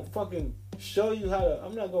not gonna fucking show you how to.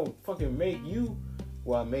 I'm not gonna fucking make you.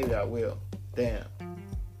 Well, maybe I will. Damn,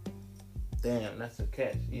 that's a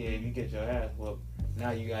catch. Yeah, if you get your ass whooped, now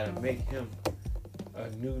you gotta make him a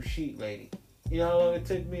new sheet lady. You know how long it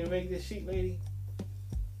took me to make this sheet lady?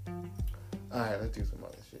 Alright, let's do some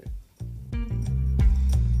other shit.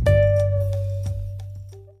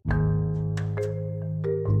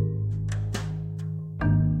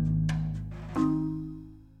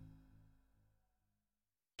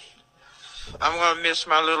 I'm gonna miss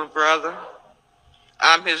my little brother.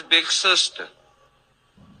 I'm his big sister.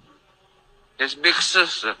 His big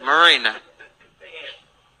sister, Marina.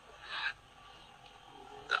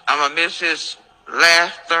 I'm gonna miss his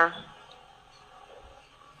laughter.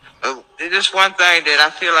 Just one thing that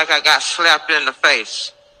I feel like I got slapped in the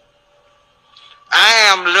face. I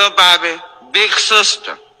am Lil Bobby, big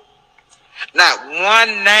sister. Not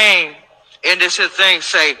one name in this here thing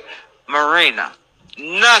say Marina.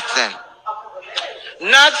 Nothing.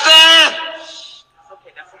 Nothing.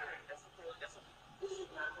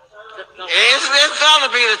 It's gonna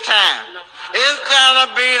be the time. It's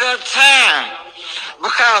gonna be the time.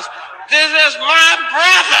 Because this is my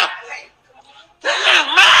brother. This is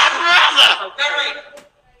my brother.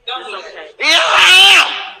 Yes, I am.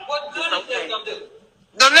 What good is that gonna do?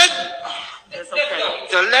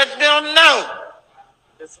 To let them know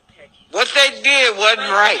what they did wasn't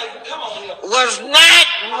right. Was not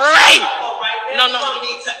right. No.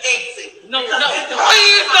 Who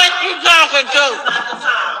you think you talking to?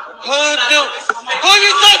 Who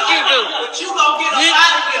you think you do?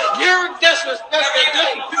 You're disrespecting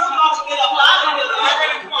me.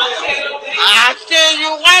 I tell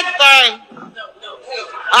you one thing.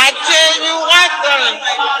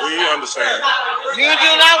 We understand. You do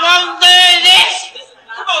not want to say this.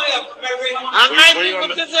 I might be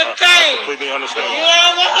with the cane. I completely understand. You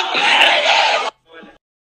don't want to say this.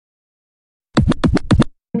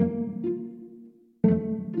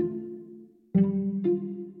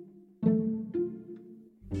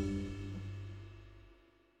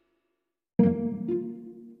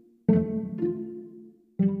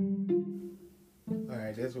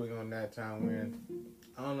 Alright, this week on That Time When,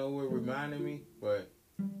 I don't know what it reminded me, but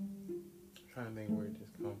I'm trying to think where it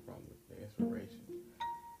just come from with the inspiration.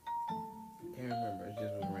 Can't remember, it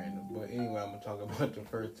just was random. But anyway, I'm gonna talk about the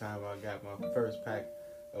first time I got my first pack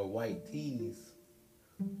of white tees.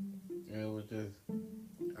 And it was just,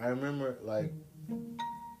 I remember like,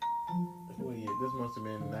 what year? This must have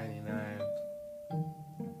been 99.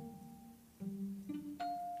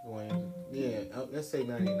 Let's say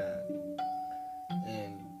 99.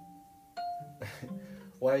 And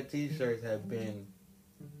white t-shirts have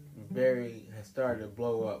started to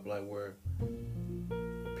blow up, like where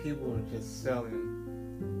people are just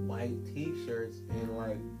selling white t-shirts in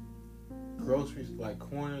like groceries, like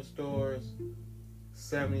corner stores,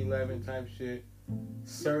 7-Eleven type shit,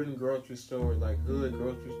 certain grocery stores, like hood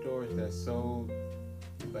grocery stores that sold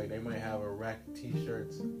Like they might have a rack of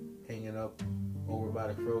T-shirts hanging up over by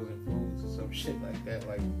the frozen foods or some shit like that.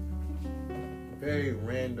 Like very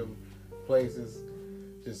random places.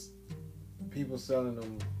 Just people selling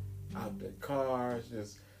them out their cars.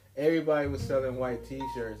 Just everybody was selling white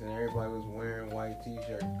T-shirts and everybody was wearing white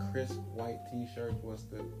T-shirts. Crisp white T-shirts was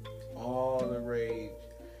all the rage.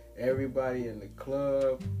 Everybody in the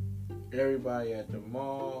club, everybody at the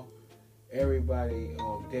mall, everybody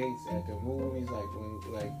on dates at the movies. Like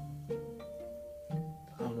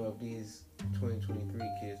I don't know if these 2023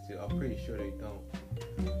 kids do. I'm pretty sure they don't.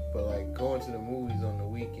 But like going to the movies on the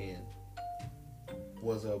weekend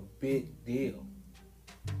was a big deal,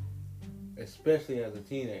 especially as a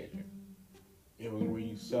teenager. It was where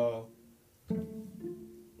you saw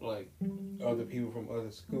like other people from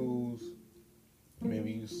other schools.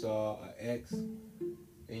 Maybe you saw an ex and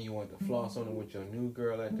you went to floss on it with your new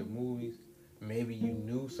girl at the movies. Maybe you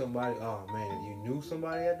knew somebody. Oh man, you knew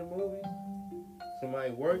somebody at the movies.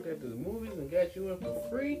 Somebody worked at the movies and got you in for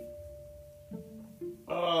free.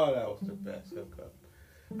 Oh, that was the best hookup.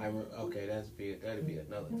 Okay, that'd be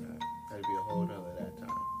another time. That'd be a whole nother that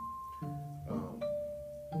time.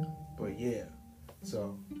 But yeah,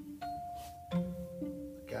 so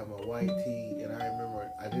got my white tee, and I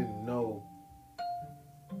remember I didn't know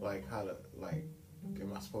like how to like.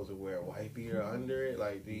 Am I supposed to wear a white beater under it?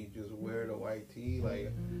 Like, do you just wear the white tee?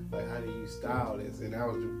 Like how do you style this? And that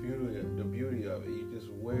was the beauty of it. You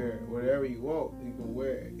just wear whatever you want. You can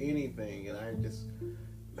wear anything. And I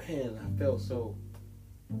felt so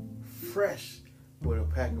fresh with a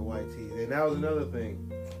pack of white tees. And that was another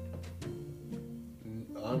thing.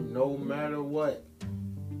 No matter what,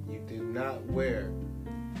 you do not wear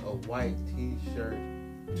a white T-shirt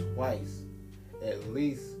twice. At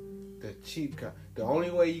least the cheap kind. The only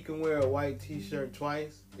way you can wear a white T-shirt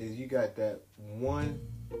twice is you got that one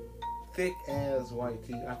thick ass white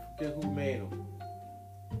tee. I forget who made them,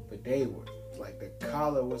 but they were like the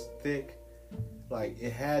collar was thick. Like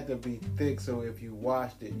it had to be thick, so if you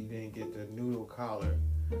washed it, you didn't get the noodle collar,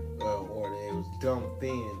 or it was dumb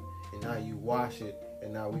thin. And now you wash it,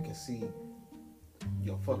 and now we can see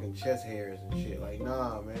your fucking chest hairs and shit. Like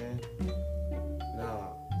nah, man,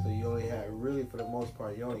 nah. So you only had, really for the most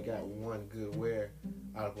part, you only got one good wear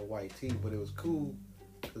out of a white tee. But it was cool,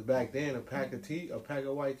 because back then a pack of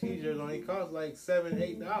white T-shirts only cost like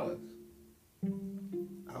 $7-8.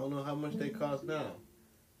 I don't know how much they cost now,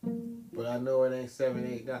 but I know it ain't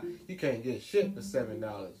 $7-8. You can't get shit for $7 in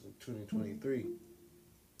 2023.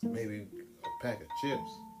 Maybe a pack of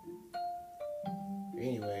chips.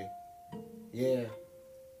 Anyway, yeah,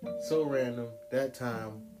 so random. That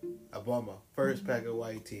time I bought my first pack of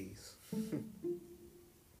white tees.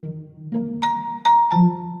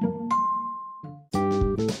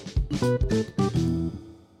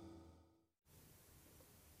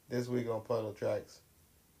 This week on Puddle Tracks,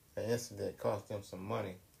 an incident cost them some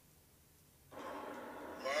money.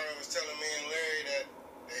 Marlon was telling me and Larry that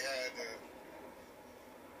they had to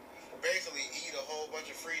basically eat a whole bunch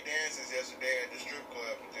of free dances yesterday at the strip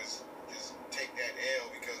club and just take that L,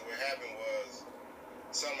 because what happened was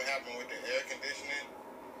something happened with the air conditioning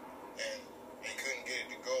and they couldn't get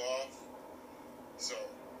it to go off. So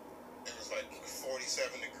it was like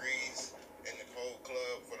 47 degrees in the whole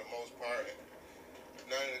club for the most part. And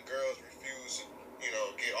none of the girls refused, get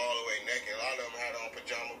all the way naked. A lot of them had on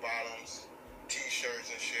pajama bottoms,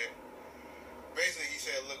 T-shirts and shit. Basically, he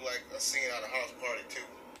said it looked like a scene out of House Party 2.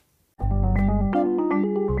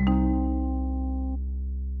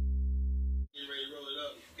 You ready to roll it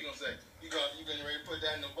up? He gonna say, you been ready to put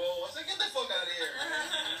that in the bowl? I said, get the fuck out of here, man.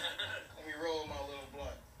 Let me roll my little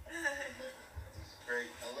blunt. This is great.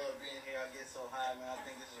 I love being here. I get so high, man. I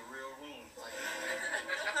think this is a real room. Like,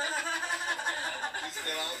 we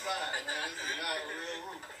still outside, man. This is not a real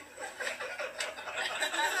room.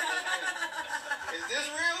 Is this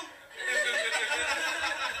real?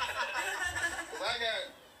 Because I got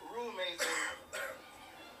roommates,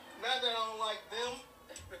 not that I don't like them,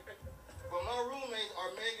 but my roommates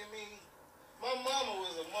are making me. My mama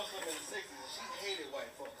was a Muslim in the 60s and she hated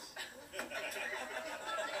white folks.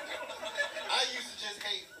 I used to just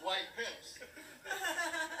hate white pimps.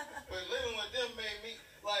 But living with them made me,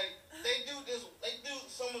 like, they do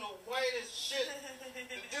some of the whitest shit.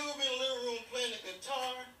 The dude be in the living room playing the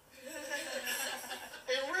guitar.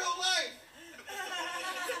 In real life.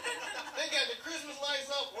 They got the Christmas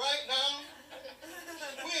lights up right now.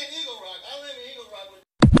 We in Eagle Rock. I live in Eagle Rock with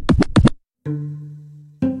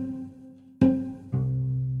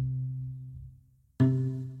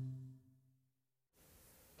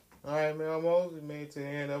Alright, man, I'm Moses. Made to the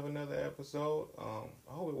end of another episode. I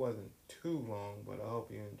hope it wasn't too long, but I hope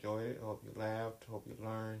you enjoyed it. I hope you laughed. I hope you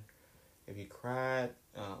learned. If you cried,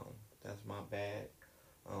 that's my bad.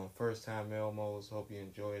 First time Elmos, hope you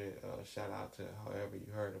enjoyed it. Shout out to however you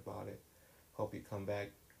heard about it. Hope you come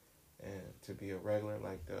back and to be a regular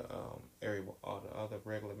like all the other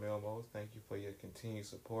regular Melmos. Thank you for your continued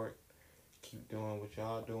support. Keep doing what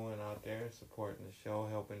y'all doing out there, supporting the show,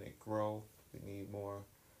 helping it grow. We need more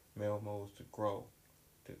Melmos to grow,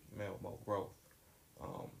 to Melmo growth.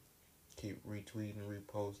 Keep retweeting,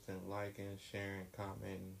 reposting, liking, sharing,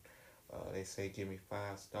 commenting. They say give me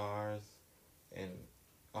 5 stars and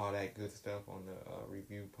all that good stuff on the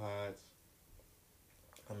review pods.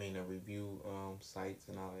 The review sites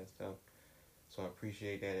and all that stuff. So I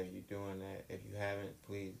appreciate that if you're doing that. If you haven't,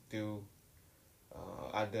 please do.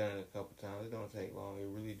 I've done it a couple times. It don't take long. It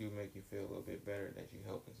really do make you feel a little bit better that you're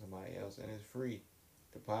helping somebody else, and it's free.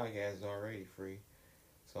 The podcast is already free,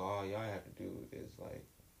 so all y'all have to do is like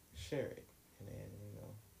share it, and then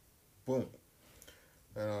boom.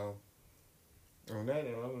 On that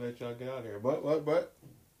end, I'm gonna let y'all get out of here. But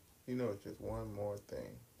it's just one more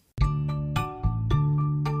thing.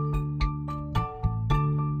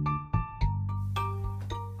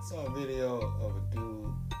 I saw a video of a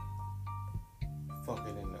dude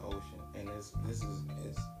fucking in the ocean, and this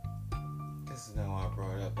is not why I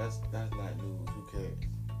brought it up. That's not news. Who cares?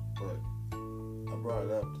 But I brought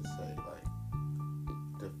it up to say, like,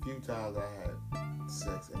 the few times I had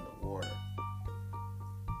sex in the water,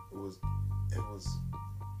 it was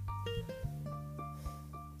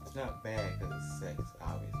it's not bad because it's sex,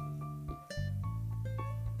 obviously.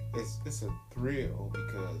 It's a thrill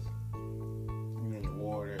because you're in the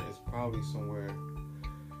water. It's probably somewhere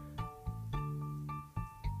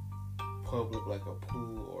public, like a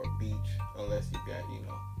pool or a beach, unless you got,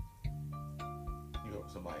 you're at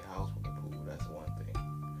somebody's house with a pool. That's one thing.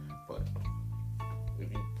 But if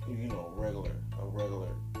you a regular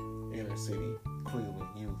inner city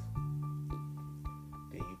Cleveland youth,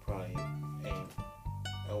 then you probably ain't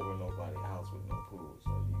over nobody's house with no pool.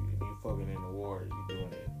 So if you fucking in the water, you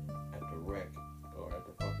doing it at the wreck or at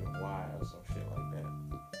the fucking Y or some shit like that.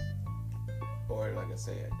 Or like I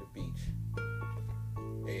say, at the beach,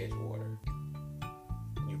 Edgewater,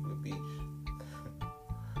 Euclid Beach.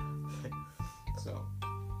 So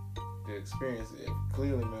the experience, if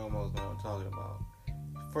clearly Melmo's know what I'm talking about.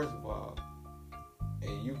 First of all,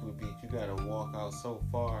 in Euclid Beach, you gotta walk out so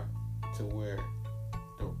far to where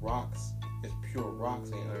the rocks, it's pure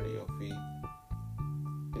rocks ain't under your feet.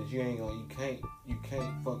 That you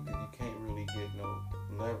can't really get no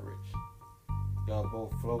leverage. Y'all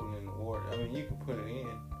both floating in the water. I mean, you can put it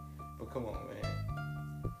in, but come on, man.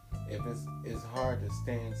 If it's hard to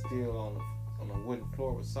stand still on a wooden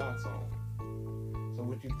floor with socks on. So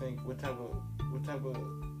what you think? What type of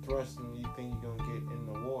thrusting you think you're gonna get in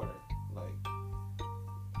the water? Like,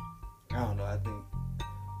 I don't know. I think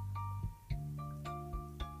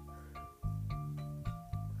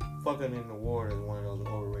fucking in the water is one of those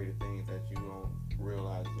overrated things that you don't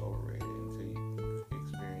realize is overrated until you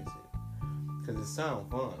experience it. Cause it sounds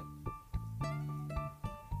fun.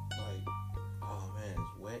 Like, oh man,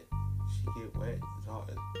 it's wet. She get wet. It's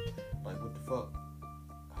hard. Like, what the fuck?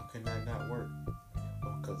 How can that not work?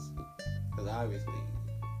 Well, cause obviously,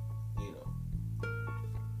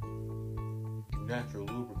 natural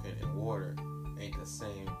lubricant in water ain't the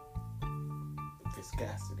same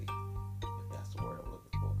viscosity, if that's the word I'm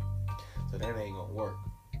looking for. So that ain't gonna work.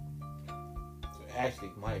 So it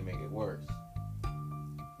actually might make it worse.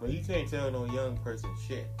 But you can't tell no young person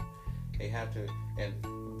shit. They have to, and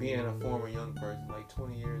being a former young person, like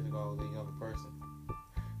 20 years ago, I was a young person.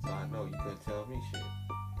 So I know you couldn't tell me shit.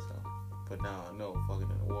 So, but now I know fucking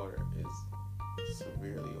in the water is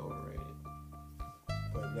severely overrated.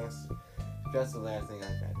 But that's the last thing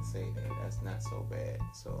I got to say then. That's not so bad.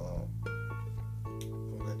 So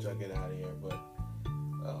I'm gonna let y'all get out of here, but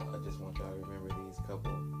I just want y'all to remember these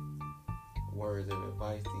couple words of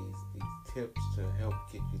advice, these tips to help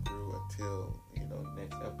get you through until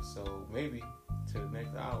next episode, maybe to the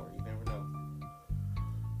next hour. You never know.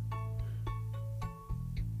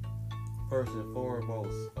 First and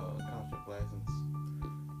foremost, count your blessings.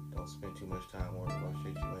 Don't spend too much time worrying about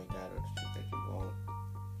shit you ain't got or the shit that you want.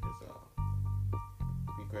 Just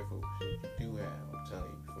be grateful for shit you do have. I'm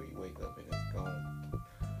telling you, before you wake up and it's gone.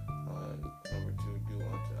 Number 2, do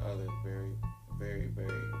unto others. Very, very,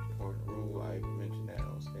 very important rule. I even mentioned that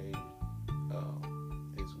on stage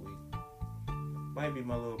this week. Might be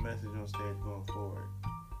my little message on stage going forward.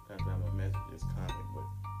 Sometimes my message is common, but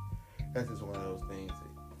that's just one of those things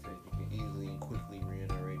that you can easily and quickly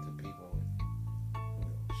reiterate to people and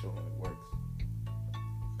show them it works.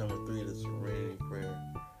 Number 3, the serenity prayer.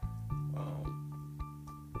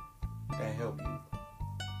 That help you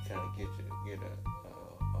kind of get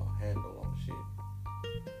a handle on shit.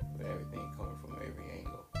 With everything coming from every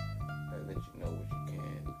angle. That let you know what you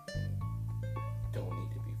can and don't need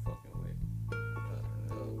to be fucking with.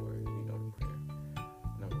 In other words, you know the prayer.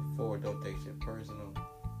 Number 4, don't take shit personal.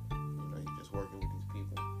 You're just working with these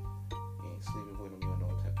people. You ain't sleeping with them. You don't know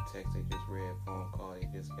what type of text they just read, phone call they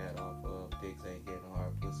just got off of. Dicks ain't getting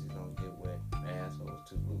hard, pussies don't get wet, assholes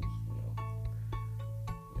too loose, you know.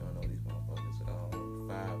 You don't know these motherfuckers at all.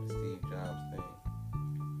 5, the Steve Jobs thing.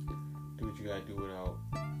 Do what you gotta do without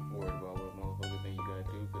worried about what motherfucker thing you gotta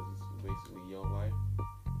do, because it's basically your life.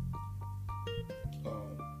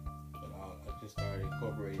 I just started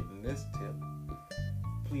incorporating this tip.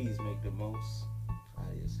 Please make the most out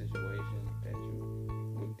of your situation that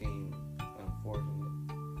you would deem unfortunate.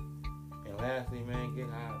 And lastly, man, get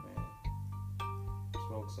high, man.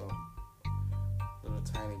 Smoke some little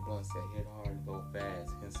tiny blunts that hit hard and go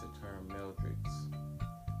fast, hence the term Meldricks.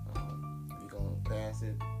 If you're gonna pass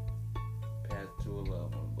it to a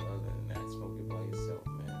loved one, but other than that, smoke it by yourself,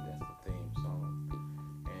 man. That's the theme song.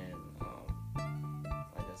 And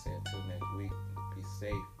like I said, until next week, be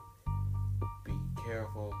safe, be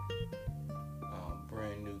careful.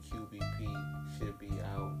 Brand new QBP should be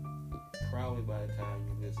out probably by the time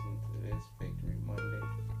you listen to this, Victory Monday.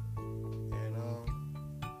 And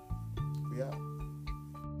we out.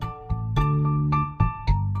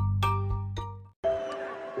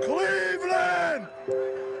 Cleveland!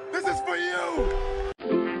 This is for you!